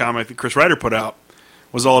Minions comic that Chris Ryder put out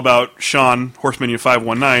was all about Sean, Horse Minion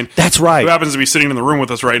 519. That's right. Who happens to be sitting in the room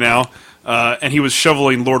with us right now. And he was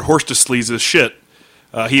shoveling Lord Horse to Sleaze's shit.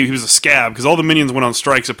 He was a scab, because all the minions went on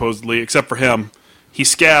strike, supposedly, except for him. He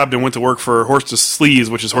scabbed and went to work for Horse to Sleaze,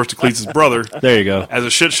 which is Horse to Cleats' brother. There you go. As a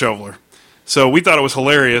shit shoveler. So we thought it was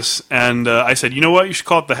hilarious, and I said, you know what, you should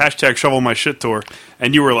call it the hashtag Shovel My Shit Tour.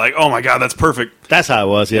 And you were like, oh my god, that's perfect. That's how it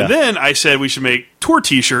was, yeah. And then I said we should make tour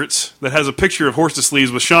t-shirts that has a picture of Horse to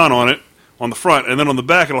Sleaze with Sean on it, on the front, and then on the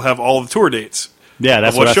back it'll have all the tour dates. Yeah,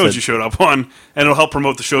 that's what I shows said. You showed up on, and it'll help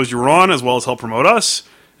promote the shows you were on, as well as help promote us.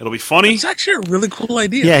 It'll be funny. It's actually a really cool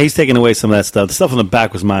idea. Yeah, he's taking away some of that stuff. The stuff on the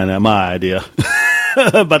back was my idea.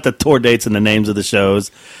 About the tour dates and the names of the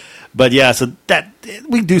shows. But yeah, so that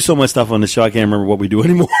we do so much stuff on the show, I can't remember what we do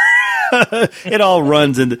anymore. It all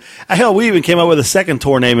runs into... Hell, we even came up with a second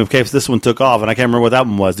tour name in case this one took off, and I can't remember what that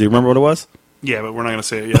one was. Do you remember what it was? Yeah, but we're not going to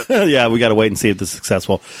say it yet. Yeah, we got to wait and see if this is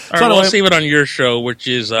successful. All right, we'll save it on your show, which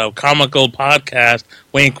is Comical Podcast,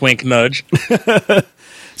 wink, wink, nudge.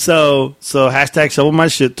 So hashtag Shovel My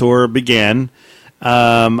Shit Tour began.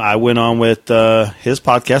 I went on with his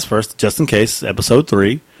podcast first, Just In Case, episode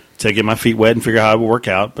 3, to get my feet wet and figure out how it would work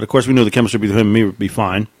out. But of course, we knew the chemistry between him and me would be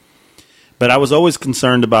fine. But I was always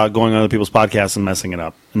concerned about going on other people's podcasts and messing it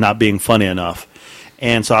up and not being funny enough.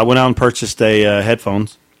 And so I went out and purchased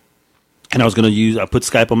headphones. And I put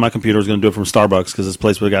Skype on my computer. I was going to do it from Starbucks because it's a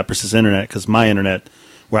place where they got persistent internet. Because my internet,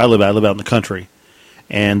 where I live out in the country.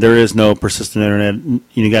 And there is no persistent internet.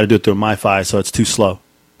 You got to do it through MiFi, so it's too slow.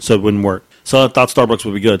 So it wouldn't work. So I thought Starbucks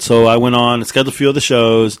would be good. So I went on and scheduled a few of the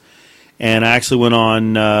shows. And I actually went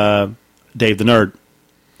on Dave the Nerd,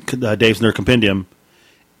 Dave's Nerd Compendium.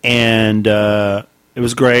 And it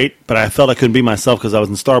was great. But I felt I couldn't be myself because I was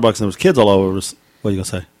in Starbucks and there was kids all over. What are you going to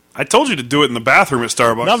say? I told you to do it in the bathroom at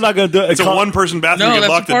Starbucks. No, I'm not going to do it. It's a one-person bathroom. No, you can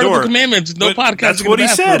that's lock the part door. of the commandments. No podcast. That's what he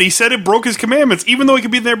said. He said it broke his commandments, even though he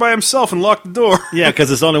could be there by himself and lock the door. Yeah,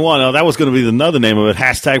 because it's only one. Oh, that was going to be another name of it.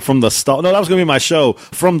 Hashtag From the Stall. No, that was going to be my show,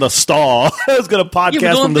 From the Stall. I was going to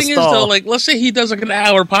podcast from the stall. Is, though, like, let's say he does like an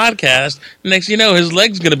hour podcast. Next thing you know, his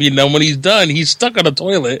leg's going to be numb when he's done. He's stuck on a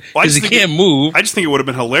toilet because he can't move. I just think it would have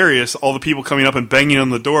been hilarious. All the people coming up and banging on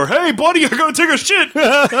the door. Hey, buddy, I got to take a shit.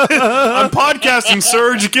 I'm podcasting,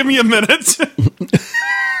 Serge. Give me a minute.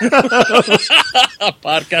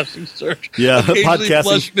 Podcasting search. Yeah, podcasting.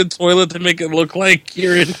 Flush the toilet to make it look like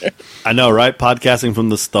you're in there. I know, right? Podcasting from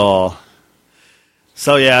the stall.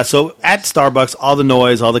 So at Starbucks, all the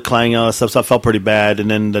noise, all the clang, all that stuff, so I felt pretty bad. And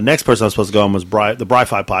then the next person I was supposed to go on was the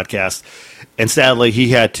Bri-Fi podcast. And sadly, he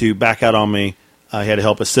had to back out on me. He had to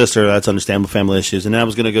help his sister. That's understandable, family issues. And then I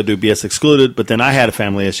was going to go do BS Excluded, but then I had a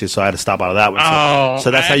family issue, so I had to stop out of that one. So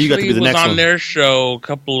that's how you got to be the next one. I was on their show a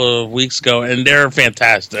couple of weeks ago, and they're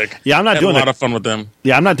fantastic. Yeah, I'm not doing a lot of fun with them.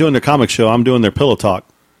 Yeah, I'm not doing their comic show. I'm doing their pillow talk.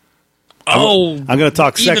 I'm going to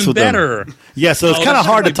talk sex with them. Yeah, so it's kind of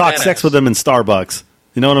hard to talk sex with them in Starbucks.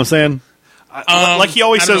 You know what I'm saying? Like he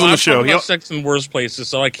always says on the show. He sex in worse places,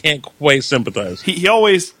 so I can't quite sympathize. He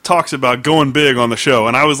always talks about going big on the show,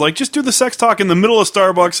 and I was like, just do the sex talk in the middle of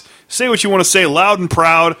Starbucks. Say what you want to say loud and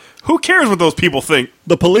proud. Who cares what those people think?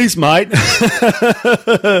 The police might.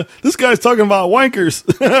 This guy's talking about wankers.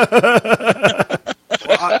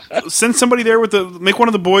 Send somebody there make one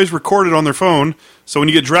of the boys record it on their phone. So when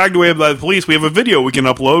you get dragged away by the police, we have a video we can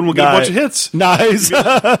upload and we'll get a bunch of hits. Nice. You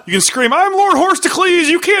can scream, "I'm Lord Horstocles,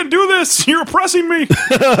 you can't do this. You're oppressing me."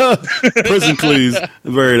 Prison Cleese.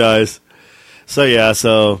 Very nice.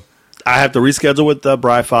 So I have to reschedule with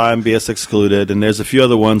Bri-Fi and BS Excluded, and there's a few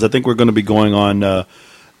other ones. I think we're going to be going on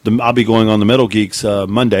I'll be going on the Metal Geeks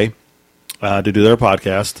Monday to do their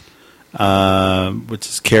podcast, which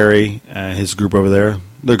is Kerry and his group over there.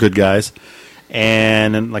 They're good guys.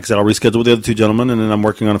 And then, like I said, I'll reschedule with the other two gentlemen, and then I'm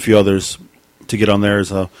working on a few others to get on there.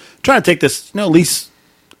 So trying to take this, at least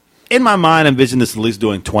in my mind, I envision this at least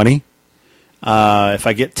doing 20. If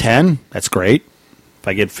I get 10, that's great. If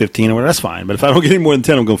I get 15 or whatever, that's fine. But if I don't get any more than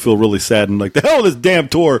 10, I'm going to feel really sad and like, the hell with this damn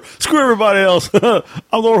tour. Screw everybody else. I'm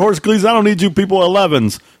Lord Horstocles. I don't need you people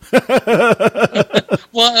 11s.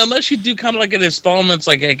 Well, unless you do kind of like in installments,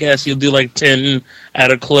 like I guess you'll do like 10 at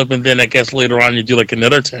a clip, and then I guess later on you do like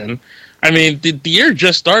another 10. I mean, the year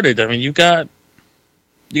just started. I mean, you got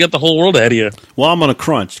the whole world ahead of you. Well, I'm on a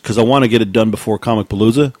crunch because I want to get it done before Comic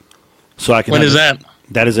Palooza, so I can. When is that?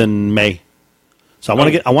 That is in May. So I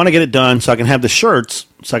want to get it done so I can have the shirts,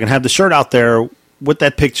 so I can have the shirt out there with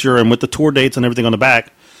that picture and with the tour dates and everything on the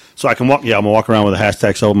back, so I can walk. Yeah, I'm gonna walk around with a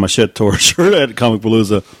hashtag "Sell My Shit" tour shirt at Comic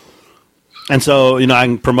Palooza, and so I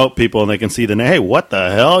can promote people and they can see the hey, what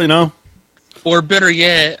the hell, Or better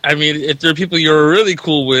yet, I mean, if there are people you're really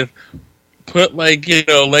cool with, put legs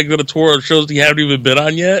on a tour of shows you haven't even been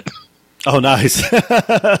on yet. Oh, nice.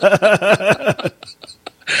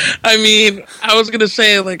 I mean, I was going to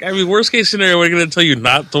say, worst case scenario, we're going to tell you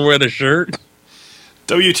not to wear the shirt.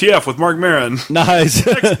 WTF with Mark Maron. Nice.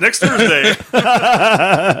 Next Thursday.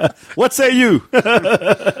 What say you?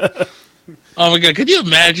 Oh, my God. Could you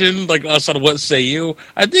imagine, us on What Say You?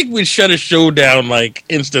 I think we'd shut a show down,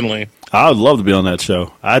 instantly. I would love to be on that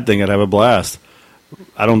show. I think I'd have a blast.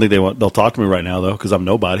 I don't think they'll talk to me right now, though, because I'm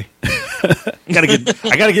nobody. I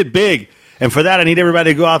gotta get big. And for that, I need everybody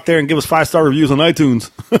to go out there and give us 5-star reviews on iTunes.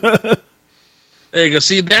 There you go.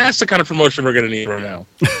 See, that's the kind of promotion we're going to need right now.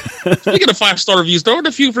 Speaking of 5-star reviews, throw in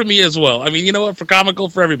a few for me as well. I mean, you know what? For Comical,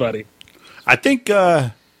 for everybody. I think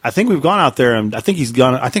we've gone out there, and I think he's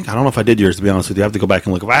gone. I don't know if I did yours, to be honest with you. I have to go back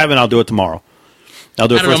and look. If I haven't, I'll do it tomorrow. I'll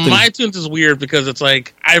do it first thing. My iTunes is weird because it's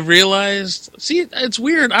I realized. See, it's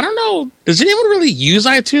weird. I don't know. Does anyone really use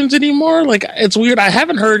iTunes anymore? It's weird. I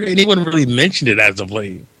haven't heard anyone really mention it as of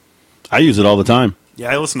late. I use it all the time.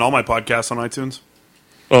 Yeah, I listen to all my podcasts on iTunes.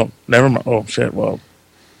 Oh, never mind. Oh, shit. Well.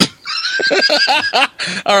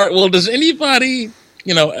 All right. Well, does anybody,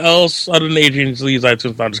 else other than Adrian's use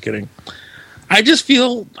iTunes? No, I'm just kidding. I just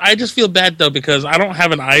feel bad though because I don't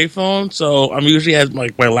have an iPhone, so I'm usually has my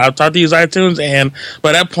laptop to use iTunes, and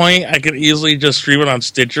by that point I could easily just stream it on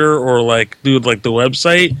Stitcher or do the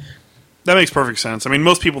website. That makes perfect sense. I mean,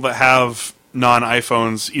 most people that have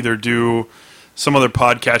non-iPhones either do some other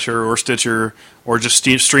podcatcher or Stitcher or just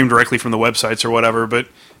stream directly from the websites or whatever. But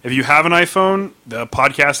if you have an iPhone, the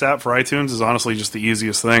podcast app for iTunes is honestly just the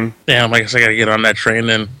easiest thing. Damn, I guess I got to get on that train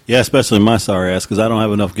then. Yeah, especially my sorry ass, because I don't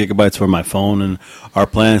have enough gigabytes for my phone. And our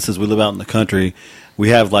plan, since we live out in the country, we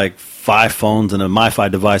have 5 phones and a MiFi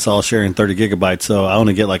device all sharing 30 gigabytes. So I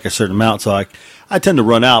only get a certain amount. So I tend to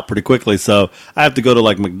run out pretty quickly. So I have to go to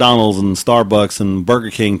McDonald's and Starbucks and Burger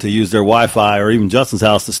King to use their Wi-Fi, or even Justin's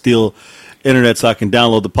house to steal internet so I can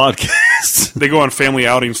download the podcast. They go on family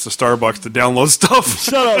outings to Starbucks to download stuff.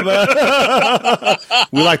 Shut up, man.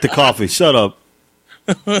 We like the coffee. Shut up.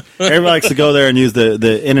 Everybody likes to go there and use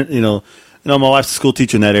the internet. My wife's a school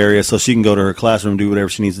teacher in that area, so she can go to her classroom and do whatever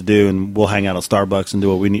she needs to do, and we'll hang out at Starbucks and do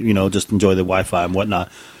what we need. Just enjoy the Wi-Fi and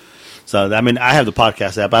whatnot. So, I mean, I have the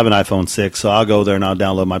podcast app. I have an iPhone 6, so I'll go there and I'll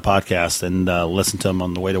download my podcast and listen to them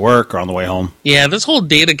on the way to work or on the way home. Yeah, this whole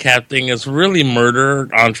data cap thing is really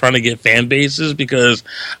murder on trying to get fan bases, because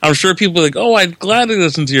I'm sure people are I'm glad to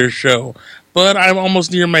listen to your show. but I'm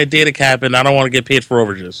almost near my data cap, and I don't want to get paid for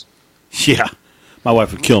overages. Yeah, my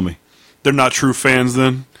wife would kill me. They're not true fans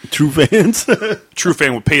then. True fans. True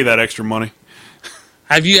fan would pay that extra money.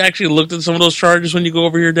 Have you actually looked at some of those charges when you go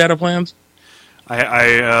over your data plans?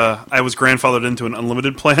 I was grandfathered into an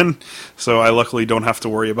unlimited plan, so I luckily don't have to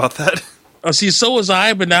worry about that. See, so was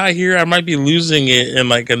I, but now I hear I might be losing it in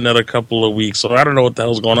like another couple of weeks, so I don't know what the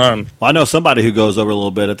hell's going on. Well, I know somebody who goes over a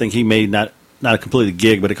little bit. I think he made not a completed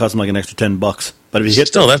gig, but it cost him like an extra $10. But if he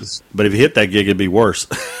hit but if he hit that gig, it'd be worse.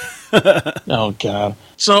 Oh God!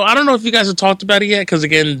 So I don't know if you guys have talked about it yet, because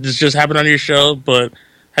again, this just happened on your show. But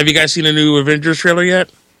have you guys seen a new Avengers trailer yet?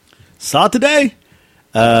 Saw it today.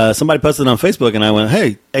 Somebody posted it on Facebook, and I went,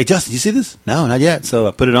 "Hey, Justin, you see this?" No, not yet. So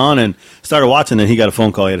I put it on and started watching, and he got a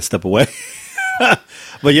phone call. He had to step away.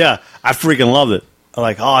 But yeah, I freaking loved it. I'm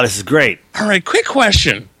like, "Oh, this is great." All right, quick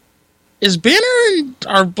question: Is Banner and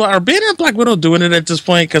are Banner and Black Widow doing it at this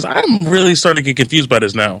point? Because I'm really starting to get confused by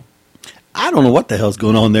this now. I don't know what the hell's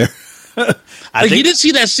going on there. You didn't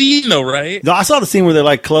see that scene though, right? No, I saw the scene where they're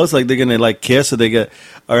like close, like they're gonna like kiss, or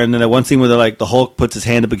and then that one scene where they're like the Hulk puts his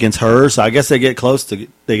hand up against her. So I guess they get close. They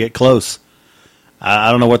get close. I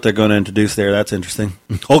don't know what they're going to introduce there. That's interesting.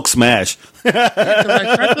 Hulk smash.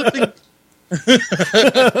 I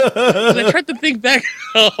tried to think back.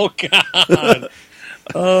 Oh God.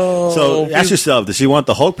 Oh. So ask yourself: does she want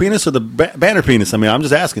the Hulk penis or the Banner penis? I mean, I'm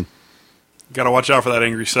just asking. Got to watch out for that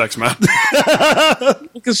angry sex, man.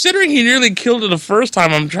 Considering he nearly killed her the first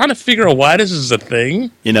time, I'm trying to figure out why this is a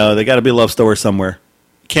thing. You know, they got to be a love story somewhere.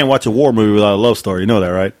 You can't watch a war movie without a love story. You know that,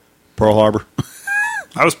 right? Pearl Harbor.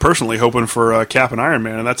 I was personally hoping for Cap and Iron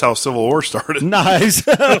Man, and that's how Civil War started. Nice.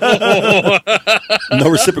 No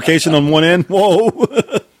reciprocation on one end. Whoa.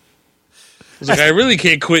 It's like, I really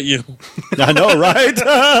can't quit you. I know, right?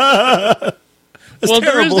 Well, terrible.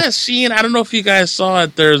 there is that scene. I don't know if you guys saw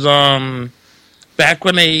it. There's back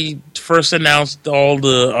when they first announced all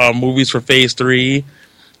the movies for Phase 3,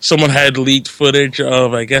 someone had leaked footage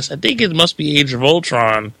of, I think it must be Age of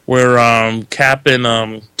Ultron, where Cap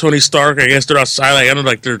and Tony Stark, I guess they're outside, like, I don't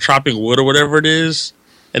know, like they're chopping wood or whatever it is,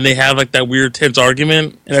 and they have like that weird tense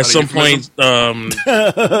argument. And at some point,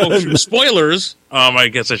 spoilers, I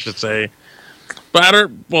guess I should say.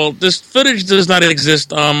 But this footage does not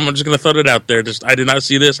exist. I'm just going to throw it out there. I did not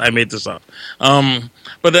see this. I made this up.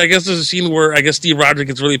 But I guess there's a scene where I guess Steve Rogers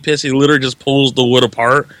gets really pissed. He literally just pulls the wood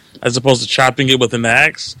apart as opposed to chopping it with an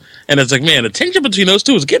axe. And it's like, man, the tension between those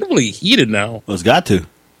two is getting really heated now. Well, it's got to.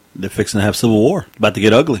 They're fixing to have Civil War. About to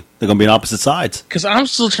get ugly. They're going to be on opposite sides. Because I'm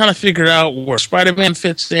still trying to figure out where Spider-Man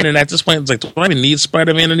fits in. And at this point, it's like, do I even need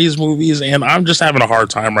Spider-Man in these movies? And I'm just having a hard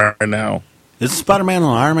time right now. Isn't Spider-Man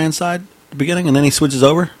on the Iron Man side? The beginning, and then he switches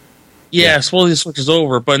over? Yeah, slowly switches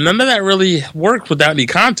over, but none of that really worked without any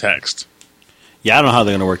context. Yeah, I don't know how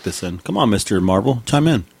they're going to work this in. Come on, Mr. Marvel, chime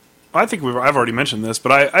in. I think I've already mentioned this,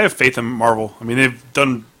 but I have faith in Marvel. I mean, they've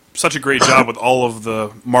done such a great job with all of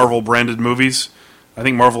the Marvel-branded movies. I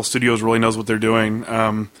think Marvel Studios really knows what they're doing.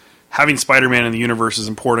 Having Spider-Man in the universe is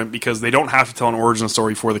important because they don't have to tell an origin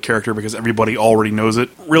story for the character because everybody already knows it.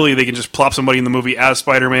 Really, they can just plop somebody in the movie as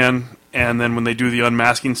Spider-Man, and then when they do the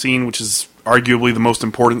unmasking scene, which is arguably the most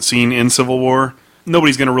important scene in Civil War,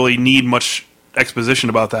 nobody's going to really need much exposition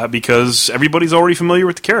about that because everybody's already familiar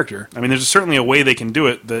with the character. I mean, there's certainly a way they can do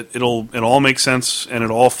it that it'll all make sense and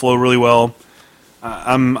it'll all flow really well.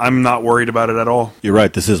 I'm not worried about it at all. You're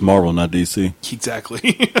right. This is Marvel, not DC.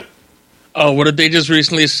 Exactly. Oh, what did they just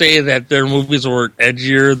recently say that their movies were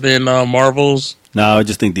edgier than Marvel's? No, I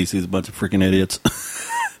just think DC is a bunch of freaking idiots.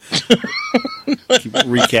 Keep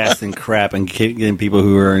recasting crap and getting people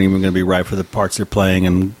who aren't even going to be right for the parts they're playing,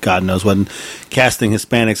 and God knows what. And casting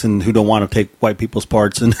Hispanics and who don't want to take white people's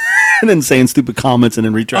parts, and then saying stupid comments and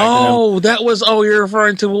then retracting them. You're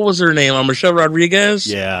referring to, what was her name? Michelle Rodriguez?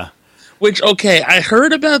 Yeah. Which, okay, I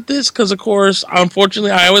heard about this because, of course,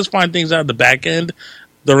 unfortunately, I always find things out at the back end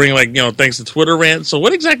during, thanks to Twitter rant. So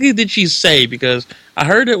what exactly did she say? Because I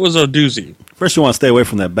heard it was a doozy. First, you want to stay away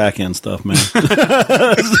from that back end stuff, man.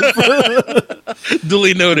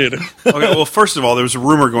 Duly noted. Okay, well, first of all, there's a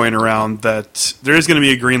rumor going around that there is going to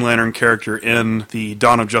be a Green Lantern character in the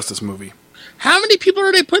Dawn of Justice movie. How many people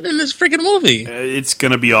are they putting in this freaking movie? It's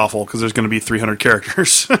going to be awful because there's going to be 300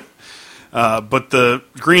 characters. But the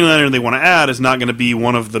Green Lantern they want to add is not going to be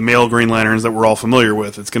one of the male Green Lanterns that we're all familiar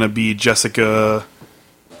with. It's going to be Jessica...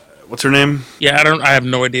 What's her name? Yeah, I have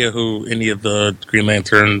no idea who any of the Green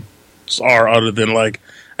Lanterns are other than, I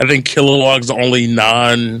think Kilowog's the only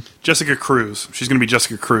non... Jessica Cruz. She's going to be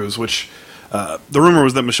Jessica Cruz, which the rumor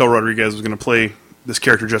was that Michelle Rodriguez was going to play this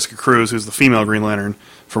character, Jessica Cruz, who's the female Green Lantern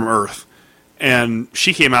from Earth. And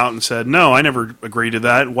she came out and said, no, I never agreed to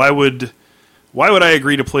that. Why would why would I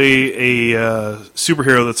agree to play a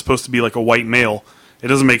superhero that's supposed to be like a white male? It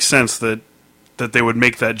doesn't make sense that they would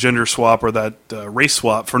make that gender swap or that race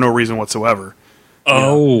swap for no reason whatsoever.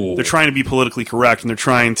 Oh. They're trying to be politically correct, and they're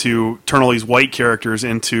trying to turn all these white characters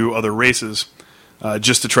into other races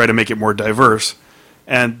just to try to make it more diverse.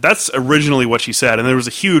 And that's originally what she said, and there was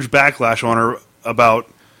a huge backlash on her about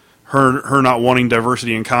her not wanting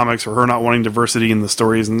diversity in comics or her not wanting diversity in the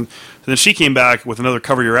stories. And then she came back with another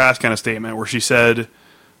cover your ass kind of statement where she said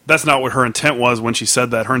that's not what her intent was when she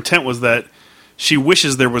said that. Her intent was that she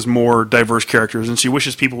wishes there was more diverse characters, and she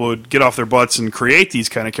wishes people would get off their butts and create these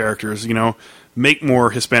kind of characters, make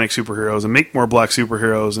more Hispanic superheroes and make more black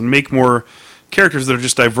superheroes and make more characters that are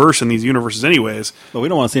just diverse in these universes anyways. But we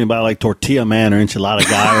don't want to see anybody like Tortilla Man or Enchilada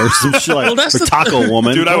Guy or some shit like or Taco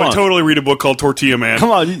Woman. Dude, I would totally read a book called Tortilla Man.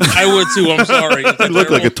 Come on. I would too, I'm sorry. You look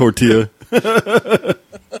like a tortilla.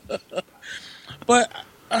 But,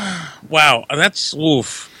 wow, that's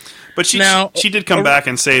oof. But she did come back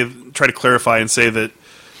and try to clarify and say that,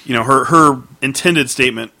 her intended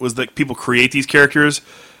statement was that people create these characters,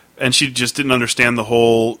 and she just didn't understand the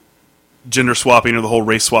whole gender swapping or the whole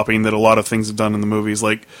race swapping that a lot of things have done in the movies,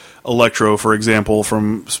 like Electro, for example,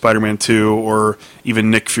 from Spider-Man 2, or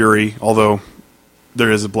even Nick Fury, although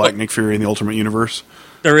there is a black Nick Fury in the Ultimate Universe.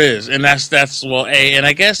 There is, and that's well, and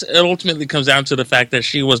I guess it ultimately comes down to the fact that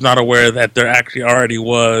she was not aware that there actually already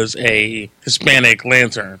was a Hispanic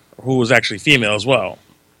Lantern who was actually female as well.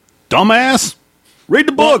 Dumbass! Read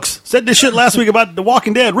the books. Said this shit last week about The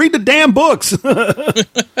Walking Dead. Read the damn books. And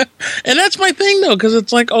that's my thing, though, because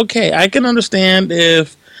it's like, okay, I can understand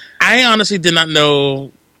if I honestly did not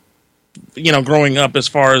know, growing up as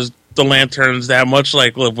far as the Lanterns that much,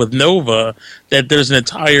 like with Nova, that there's an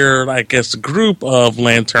entire, I guess, group of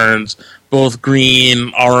Lanterns, both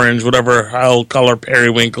green, orange, whatever hell color,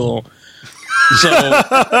 periwinkle. So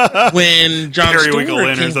when John Periwinkle Stewart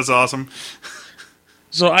Lanterns, that's awesome.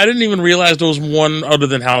 So I didn't even realize there was one other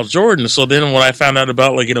than Hal Jordan. So then when I found out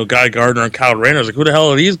about, Guy Gardner and Kyle Rayner, I was like, who the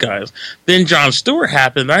hell are these guys? Then John Stewart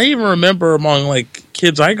happened. I even remember among,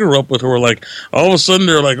 kids I grew up with who were like, all of a sudden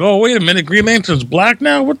they're like, oh, wait a minute, Green Lantern's black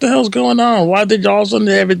now? What the hell's going on? Why did all of a sudden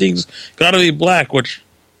everything's got to be black? Which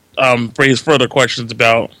raised further questions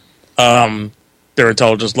about their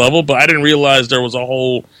intelligence level. But I didn't realize there was a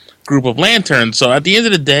whole group of Lanterns. So at the end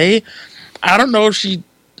of the day, I don't know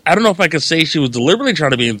if I could say she was deliberately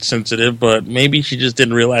trying to be insensitive, but maybe she just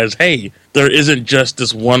didn't realize, hey, there isn't just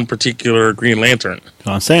this one particular Green Lantern.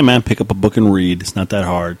 I'm saying, man, pick up a book and read. It's not that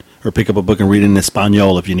hard. Or pick up a book and read in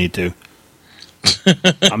Espanol if you need to.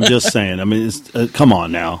 I'm just saying. I mean, come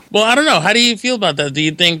on now. Well, I don't know. How do you feel about that? Do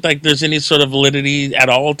you think there's any sort of validity at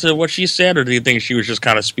all to what she said, or do you think she was just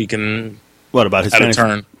kind of speaking what about Hispanics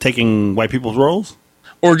turn? Taking white people's roles?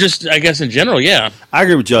 Or just, I guess, in general, yeah. I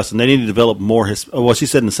agree with Justin. They need to develop more. She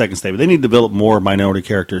said in the second statement, they need to develop more minority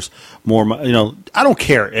characters. More, I don't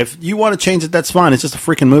care if you want to change it. That's fine. It's just a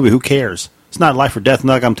freaking movie. Who cares? It's not life or death.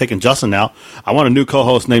 Not like I'm taking Justin now. I want a new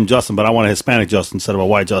co-host named Justin, but I want a Hispanic Justin instead of a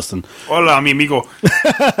white Justin. Hola, mi amigo.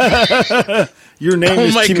 Your name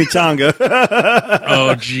is Chimichanga.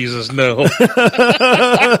 Oh, Jesus, no.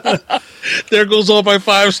 There goes all my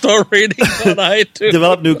 5-star ratings on iTunes.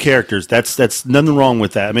 Develop new characters. That's nothing wrong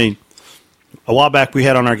with that. I mean, a while back we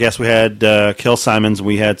had on our guests, we had Kel Simons,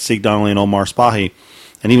 we had Sieg Donnelly and Omar Spahi,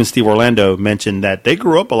 and even Steve Orlando mentioned that they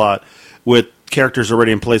grew up a lot with characters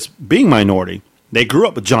already in place being minority. They grew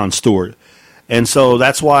up with Jon Stewart. And so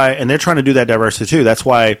that's why, and they're trying to do that diversity too. That's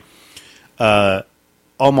why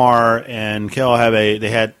Omar and Kel they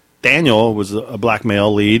had Daniel was a black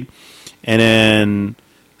male lead, and then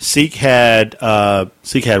Seek had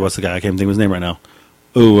what's the guy? I can't think of his name right now.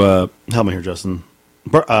 Ooh, help me here, Justin.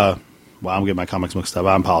 Wow, I'm getting my comics mixed up.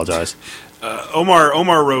 I apologize. Omar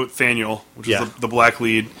wrote Thaniel, which is the black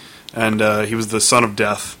lead, and he was the son of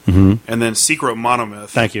Death. Mm-hmm. And then Seek wrote Monomyth.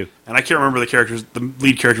 Thank you. And I can't remember the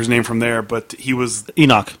lead character's name from there, but he was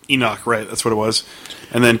Enoch. Enoch, right? That's what it was.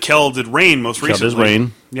 And then Kel did Rain most recently. Kel did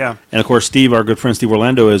Rain. Yeah. And of course, Steve, our good friend Steve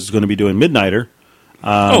Orlando, is going to be doing Midnighter.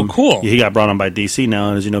 Oh, cool. He got brought on by DC now,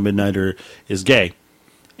 and as you know, Midnighter is gay.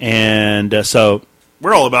 And so...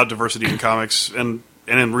 We're all about diversity in comics and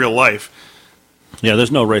in real life. Yeah,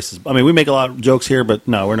 there's no racism. I mean, we make a lot of jokes here, but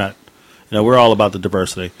no, we're not. We're all about the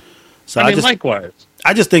diversity. So likewise.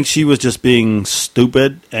 I just think she was just being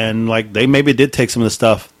stupid, and they maybe did take some of the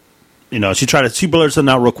stuff. She blurted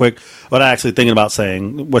something out real quick, but I actually thinking about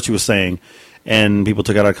saying what she was saying, and people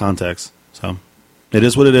took it out of context. So it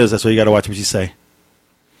is what it is. That's why you got to watch what you say.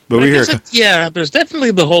 But we hear. Yeah, there's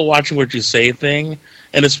definitely the whole watching what you say thing.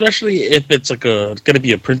 And especially if it's like going to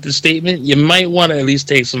be a printed statement, you might want to at least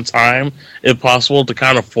take some time, if possible, to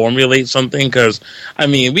kind of formulate something. Because, I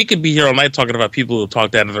mean, we could be here all night talking about people who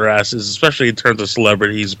talked out of their asses, especially in terms of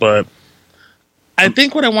celebrities. But I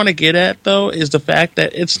think what I want to get at, though, is the fact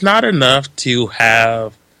that it's not enough to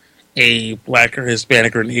have a black or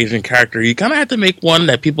Hispanic or an Asian character. You kind of have to make one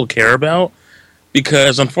that people care about.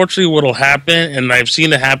 Because, unfortunately, what will happen, and I've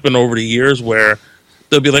seen it happen over the years, where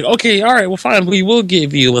they'll be like, okay, all right, well, fine, we will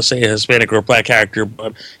give you, let's say, a Hispanic or a black character,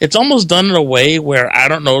 but it's almost done in a way where I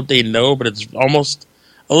don't know if they know, but it's almost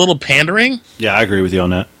a little pandering. Yeah, I agree with you on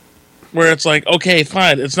that. Where it's like, okay,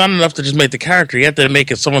 fine, it's not enough to just make the character. You have to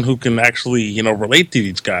make it someone who can actually, relate to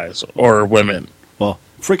these guys or women. Well,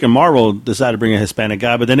 freaking Marvel decided to bring a Hispanic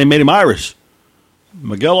guy, but then they made him Irish.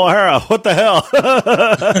 Miguel O'Hara, what the hell?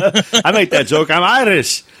 I make that joke. I'm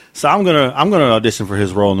Irish, so I'm gonna audition for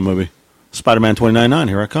his role in the movie. Spider-Man 2099,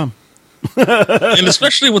 here I come. And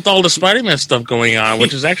especially with all the Spider-Man stuff going on,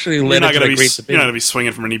 which is actually led to a great debate. You're not going to be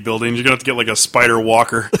swinging from any buildings. You're going to have to get like a spider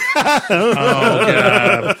walker. Oh,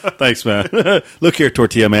 God. Thanks, man. Look here,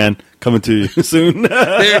 Tortilla Man. Coming to you soon.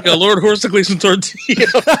 There you go. Lord Horsecleason Tortilla.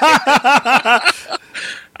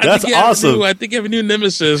 That's awesome. I think you have a new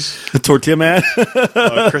nemesis. Tortilla Man?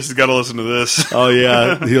 Chris has got to listen to this. Oh,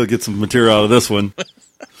 yeah. He'll get some material out of this one.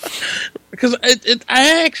 Because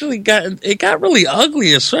it got really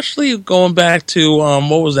ugly, especially going back to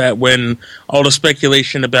what was that, when all the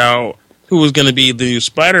speculation about who was going to be the new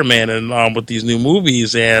Spider-Man and with these new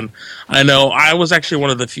movies. And I know I was actually one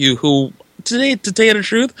of the few who, today, to tell you the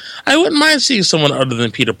truth, I wouldn't mind seeing someone other than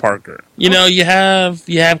Peter Parker. You have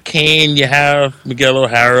Kane, you have Miguel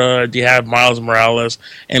O'Hara, you have Miles Morales,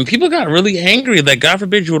 and people got really angry that, God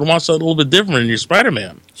forbid, you would want something a little bit different in your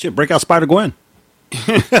Spider-Man. Shit, break out Spider-Gwen.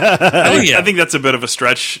 I think that's a bit of a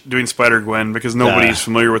stretch doing Spider-Gwen because nobody's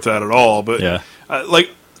familiar with that at all. But like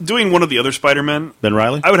doing one of the other Spider-Men, Ben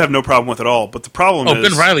Reilly, I would have no problem with at all. But the problem is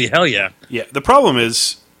Ben Reilly, hell yeah. Yeah, the problem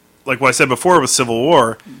is, like what I said before with Civil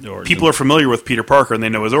War, people are familiar with Peter Parker and they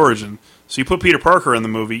know his origin. So you put Peter Parker in the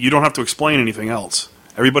movie, you don't have to explain anything else.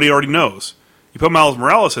 Everybody already knows. You put Miles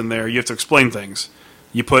Morales in there, you have to explain things.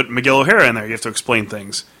 You put Miguel O'Hara in there, you have to explain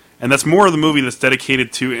things. And that's more of the movie that's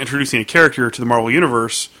dedicated to introducing a character to the Marvel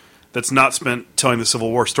Universe that's not spent telling the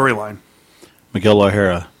Civil War storyline. Miguel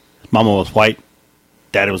O'Hara. Mama was white.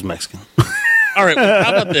 Daddy was Mexican. All right, well,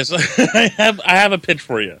 how about this? I have a pitch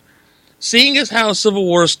for you. Seeing as how Civil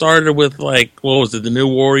War started with, like, what was it, the New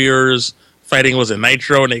Warriors fighting, was it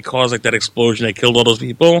Nitro, and they caused, like, that explosion that killed all those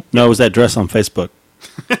people? No, it was that dress on Facebook.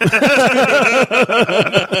 At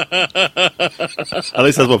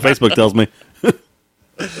least that's what Facebook tells me.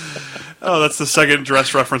 Oh, that's the second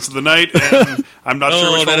dress reference of the night, and I'm not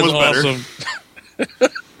sure which one was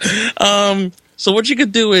better. So what you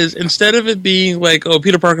could do is, instead of it being like, oh,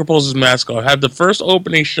 Peter Parker pulls his mask off, have the first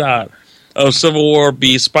opening shot of Civil War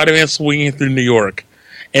be Spider-Man swinging through New York,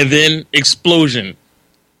 and then explosion.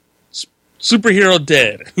 Superhero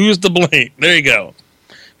dead. Who's to blame? There you go.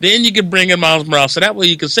 Then you can bring in Miles Morales, so that way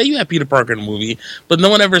you can say you have Peter Parker in the movie, but no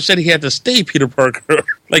one ever said he had to stay Peter Parker.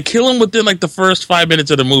 Like, kill him within, like, the first 5 minutes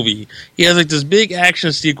of the movie. He has, like, this big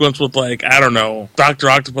action sequence with, like, I don't know, Dr.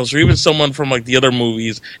 Octopus or even someone from, like, the other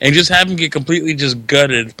movies, and just have him get completely just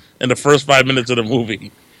gutted in the first 5 minutes of the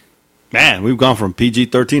movie. Man, we've gone from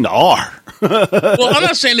PG-13 to R. Well, I'm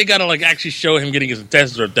not saying they gotta, like, actually show him getting his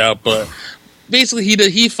intestines ripped out, but basically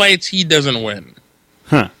he fights, he doesn't win.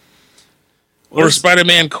 Huh. Or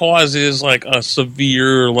Spider-Man causes, like, a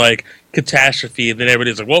severe, like, catastrophe, and then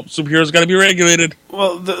everybody's like, well, superheroes got to be regulated.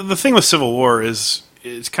 Well, the thing with Civil War is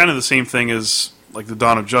it's kind of the same thing as, like, the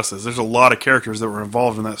Dawn of Justice. There's a lot of characters that were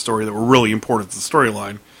involved in that story that were really important to the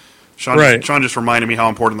storyline. Sean just reminded me how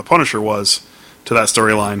important the Punisher was to that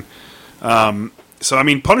storyline. So, I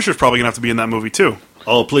mean, Punisher's probably going to have to be in that movie, too.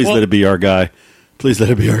 Oh, please let it be our guy. Please let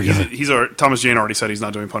it be our guy. Thomas Jane already said he's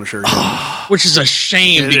not doing Punisher. Which is a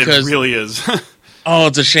shame because... It really is. Oh,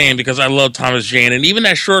 it's a shame because I love Thomas Jane. And even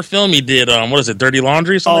that short film he did, what is it, Dirty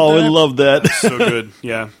Laundry? I love that. So good,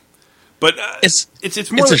 yeah. But it's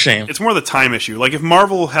a shame. It's more the time issue. Like, if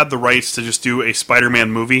Marvel had the rights to just do a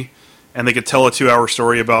Spider-Man movie and they could tell a 2-hour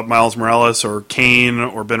story about Miles Morales or Kane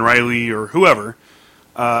or Ben Reilly or whoever,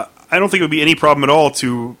 I don't think it would be any problem at all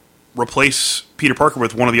to replace Peter Parker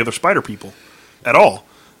with one of the other Spider people. At all.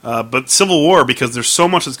 But Civil War, because there's so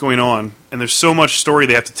much that's going on, and there's so much story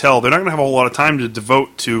they have to tell, they're not going to have a whole lot of time to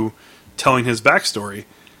devote to telling his backstory.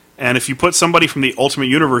 And if you put somebody from the Ultimate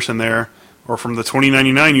Universe in there, or from the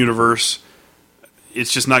 2099 universe,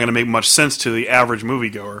 it's just not going to make much sense to the average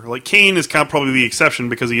moviegoer. Like, Kane is kind of probably the exception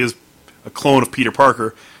because he is a clone of Peter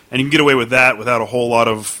Parker, and you can get away with that without a whole lot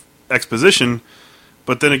of exposition.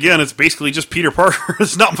 But then again, it's basically just Peter Parker.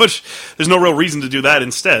 There's not much. There's no real reason to do that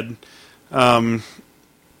instead.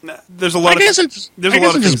 There's a lot of things they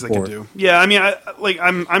can do. Yeah, I mean,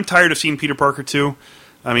 I'm tired of seeing Peter Parker too.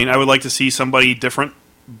 I mean, I would like to see somebody different.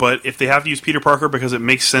 But if they have to use Peter Parker because it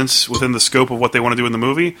makes sense within the scope of what they want to do in the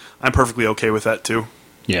movie, I'm perfectly okay with that too.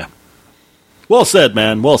 Yeah. Well said,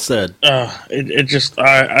 man. Well said. I'm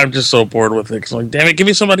just so bored with it. 'Cause I'm like, damn it, give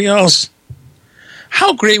me somebody else.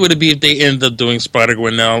 How great would it be if they end up doing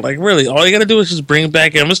Spider-Gwen now? Like, really, all you got to do is just bring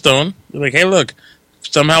back Emma Stone. You're like, hey, look,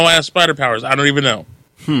 somehow I have spider powers. I don't even know.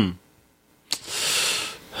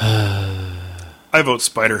 I vote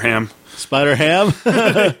Spider-Ham. Spider-Ham?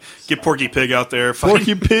 Get Porky Pig out there.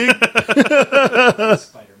 Porky Pig?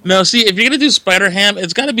 No, see, if you're going to do Spider-Ham,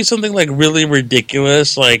 it's got to be something, like, really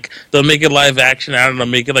ridiculous. Like, they'll make it live action out and they'll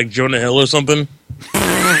make it like Jonah Hill or something.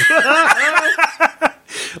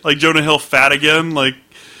 Like Jonah Hill fat again? Like,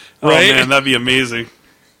 right? Oh, man, that'd be amazing.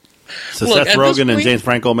 So Look, Seth Rogen and James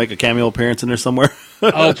Franco make a cameo appearance in there somewhere?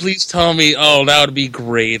 Oh, please tell me. Oh, that would be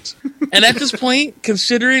great. And at this point,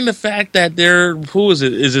 considering the fact that who is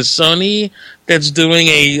it? Is it Sony that's doing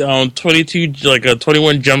a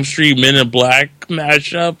 21 Jump Street Men in Black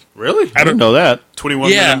mashup? Really? I don't know that. 21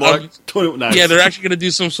 Men in Black? Nice. Yeah, they're actually going to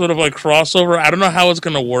do some sort of like crossover. I don't know how it's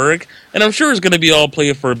going to work. And I'm sure it's going to be all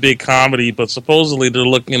played for a big comedy, but supposedly they're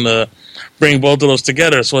looking to bring both of those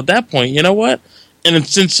together. So at that point, you know what? And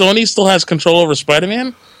since Sony still has control over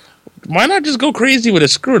Spider-Man, why not just go crazy with it?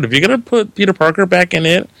 Screw it. If you're going to put Peter Parker back in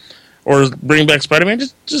it or bring back Spider-Man,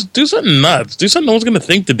 just do something nuts. Do something no one's going to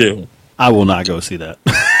think to do. I will not go see that.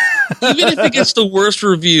 Even if it gets the worst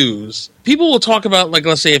reviews, people will talk about, like,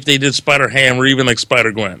 let's say if they did Spider-Ham or even like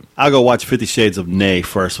Spider-Gwen. I'll go watch 50 Shades of Nay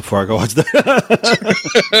first before I go watch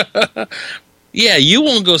that. Yeah, you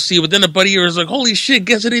won't go see it, but then a buddy of yours is like, holy shit,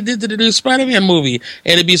 guess what they did to the new Spider-Man movie?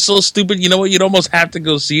 And it'd be so stupid, you know what, you'd almost have to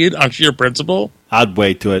go see it on sheer principle. I'd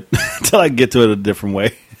wait to it until I can get to it a different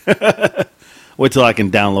way. Wait till I can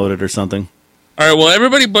download it or something. All right, well,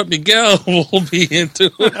 everybody but Miguel will be into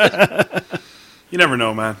it. You never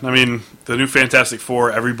know, man. I mean, the new Fantastic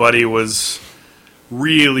Four, everybody was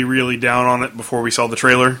really, really down on it before we saw the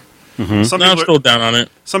trailer. Mm-hmm. I'm still down on it.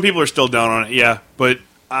 Some people are still down on it, yeah, but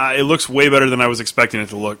it looks way better than I was expecting it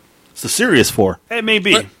to look. It's the Serious Four. It may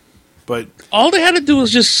be, but all they had to do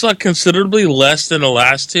was just suck considerably less than the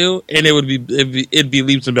last two, and it'd be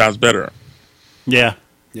leaps and bounds better. Yeah.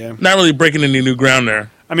 Not really breaking any new ground there.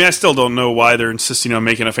 I mean, I still don't know why they're insisting on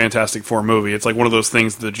making a Fantastic Four movie. It's like one of those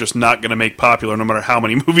things that they're just not going to make popular no matter how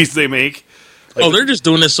many movies they make. Like, they're just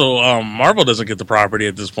doing this so Marvel doesn't get the property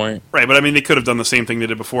at this point. Right, but I mean, they could have done the same thing they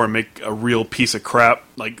did before and make a real piece of crap.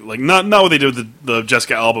 Like not what they did with the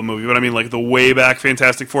Jessica Alba movie, but I mean, like the way back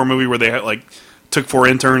Fantastic Four movie where they had, like, took 4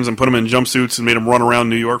 interns and put them in jumpsuits and made them run around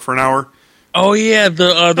New York for an hour. Oh yeah,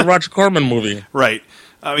 the Roger Corman movie. Right.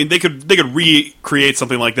 I mean, they could recreate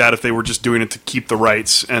something like that if they were just doing it to keep the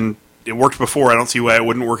rights, and it worked before. I don't see why it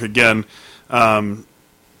wouldn't work again. I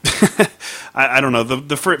don't know.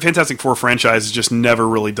 The Fantastic Four franchise has just never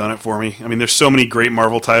really done it for me. I mean, there's so many great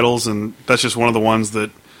Marvel titles, and that's just one of the ones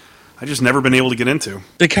that I've just never been able to get into.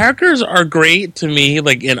 The characters are great to me,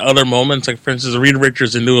 like in other moments. Like, for instance, Reed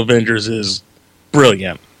Richards in New Avengers is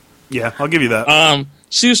brilliant. Yeah, I'll give you that.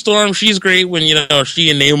 Sue Storm, she's great when, she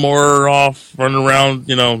and Namor are off running around,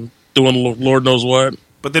 doing Lord knows what.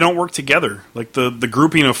 But they don't work together. Like, the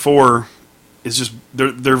grouping of 4 is just...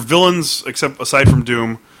 They're villains, except aside from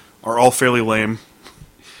Doom, are all fairly lame.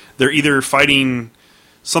 They're either fighting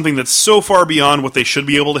something that's so far beyond what they should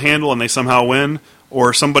be able to handle and they somehow win,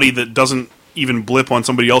 or somebody that doesn't even blip on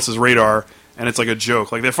somebody else's radar and it's like a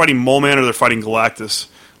joke. Like, they're fighting Mole Man or they're fighting Galactus.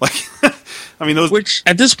 Like... I mean, those. Which,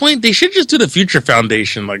 at this point, they should just do the Future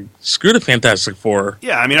Foundation. Like, screw the Fantastic Four.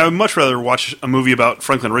 Yeah, I mean, I would much rather watch a movie about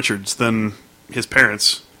Franklin Richards than his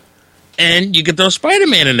parents. And you could throw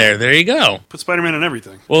Spider-Man in there. There you go. Put Spider-Man in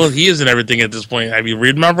everything. Well, he is in everything at this point. Have you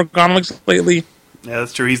read Marvel Comics lately? Yeah,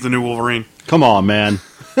 that's true. He's the new Wolverine. Come on, man.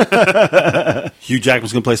 Hugh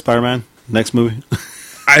Jackman's going to play Spider-Man next movie?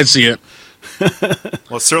 I'd see it.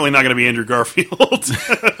 Well, it's certainly not going to be Andrew Garfield.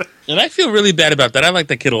 And I feel really bad about that. I like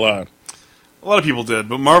that kid a lot. A lot of people did,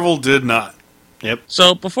 but Marvel did not. Yep.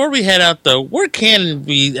 So before we head out, though, where can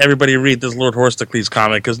everybody read this Lord Horstocles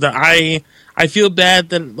comic? Because I feel bad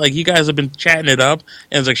that you guys have been chatting it up,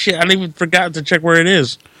 and it's like shit. I didn't even forgot to check where it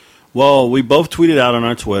is. Well, we both tweeted out on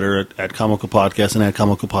our Twitter at Comical Podcast and at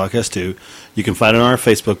Comical Podcast 2. You can find it on our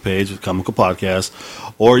Facebook page with Comical Podcast,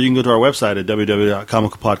 or you can go to our website at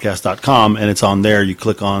www.comicalpodcast.com, and it's on there. You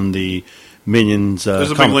click on the Minions. There's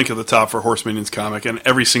a big comic. link at the top for Horse Minions comic, and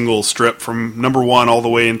every single strip from number 1 all the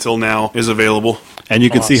way until now is available. And you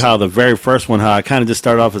can see how the very first one, how it kind of just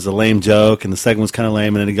started off as a lame joke, and the second one's kind of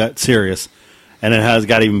lame, and then it got serious. And it has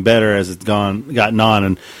got even better as it's gotten on.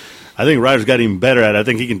 And I think Ryder's got even better at it. I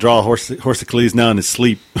think he can draw Horsecles now in his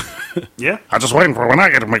sleep. Yeah. I'm just waiting for when I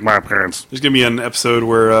get to make my appearance. There's going to be an episode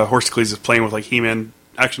where Horsecles is playing with like He-Man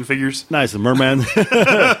action figures. Nice, the merman.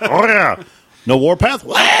 Oh, yeah. No warpath?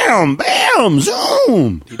 Wham! Bam!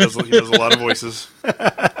 Zoom! He does a lot of voices.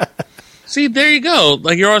 See, there you go.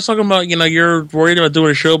 Like, you're always talking about, you're worried about doing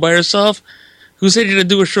a show by yourself. Who said you're going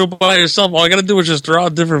to do a show by yourself? All I got to do is just throw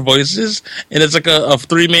out different voices, and it's like a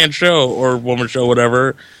 3-man show or woman show,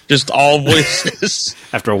 whatever. Just all voices.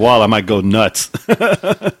 After a while, I might go nuts.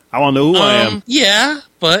 I want to know who I am. Yeah,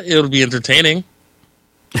 but it'll be entertaining.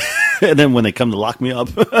 And then when they come to lock me up,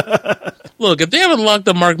 Look, if they haven't locked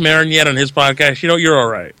up Mark Maron yet on his podcast, you're all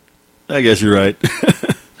right. I guess you're right.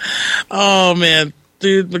 Oh, man.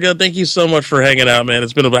 Dude, Miguel, thank you so much for hanging out, man.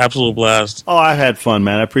 It's been an absolute blast. Oh, I had fun,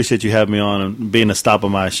 man. I appreciate you having me on and being a stop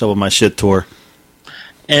on my shovel my shit tour.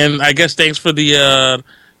 And I guess thanks for the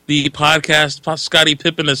podcast Scottie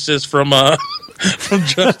Pippen assist from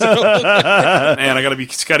Justin. Man, I got to be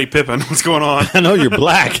Scottie Pippen. What's going on? I know you're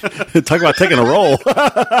black. Talk about taking a role.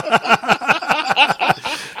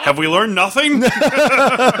 Have we learned nothing?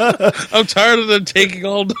 I'm tired of them taking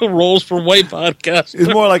all the roles for white podcasts.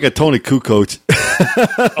 It's more like a Tony Kukoc.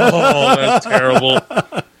 Oh, that's terrible.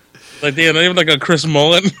 Like, damn, not even like a Chris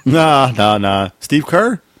Mullen. Nah. Steve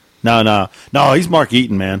Kerr? No, he's Mark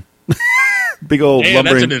Eaton, man. Big old Damn,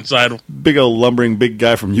 that's lumbering, an inside. big old lumbering big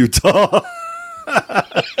guy from Utah.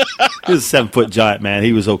 He was a 7-foot giant, man.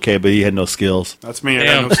 He was okay, but he had no skills. That's me. I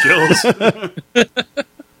got no skills.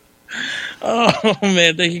 Oh,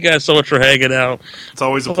 man, thank you guys so much for hanging out. It's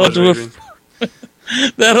always a pleasure, Adrian.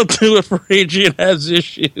 That'll do it for Adrian Has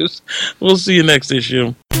Issues. We'll see you next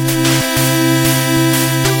issue.